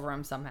dump all over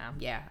him somehow.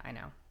 Yeah, I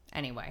know.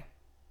 Anyway,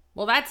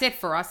 well, that's it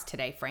for us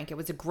today, Frank. It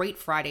was a great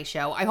Friday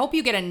show. I hope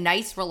you get a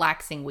nice,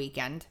 relaxing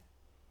weekend.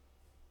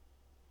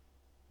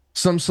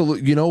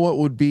 You know what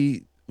would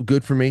be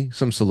good for me?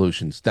 Some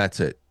solutions.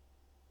 That's it.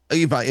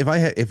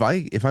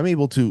 If I'm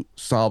able to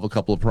solve a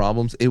couple of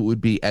problems, it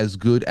would be as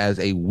good as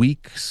a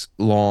week's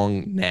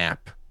long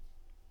nap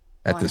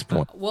at this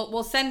point.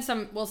 We'll send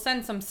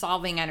some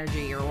solving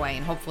energy your way,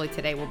 and hopefully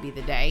today will be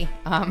the day.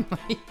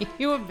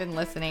 You have been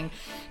listening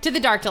to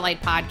the Dark to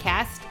Light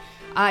podcast.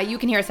 You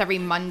can hear us every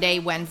Monday,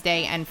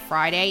 Wednesday, and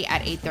Friday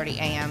at 8:30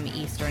 a.m.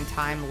 Eastern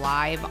Time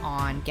live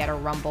on Getter,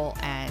 Rumble,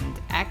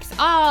 and X.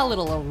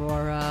 Little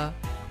Aurora.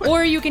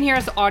 Or you can hear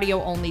us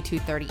audio only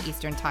 2:30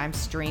 Eastern Time,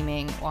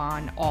 streaming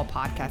on all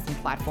podcasting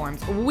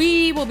platforms.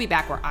 We will be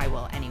back, or I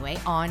will anyway,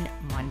 on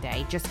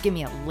Monday. Just give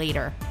me a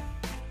later.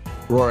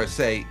 Aurora,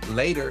 say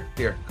later.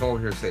 Here, come over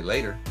here and say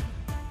later.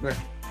 Come here.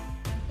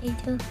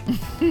 Later.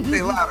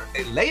 Say louder.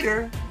 Say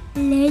later.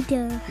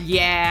 Later.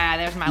 Yeah,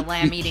 there's my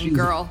lamb-eating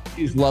girl.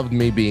 She's loved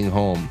me being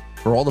home.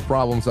 For all the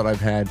problems that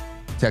I've had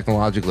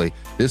technologically,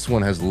 this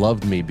one has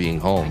loved me being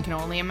home. I can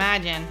only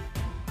imagine.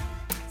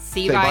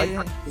 See you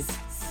guys.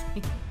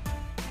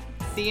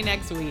 See you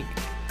next week.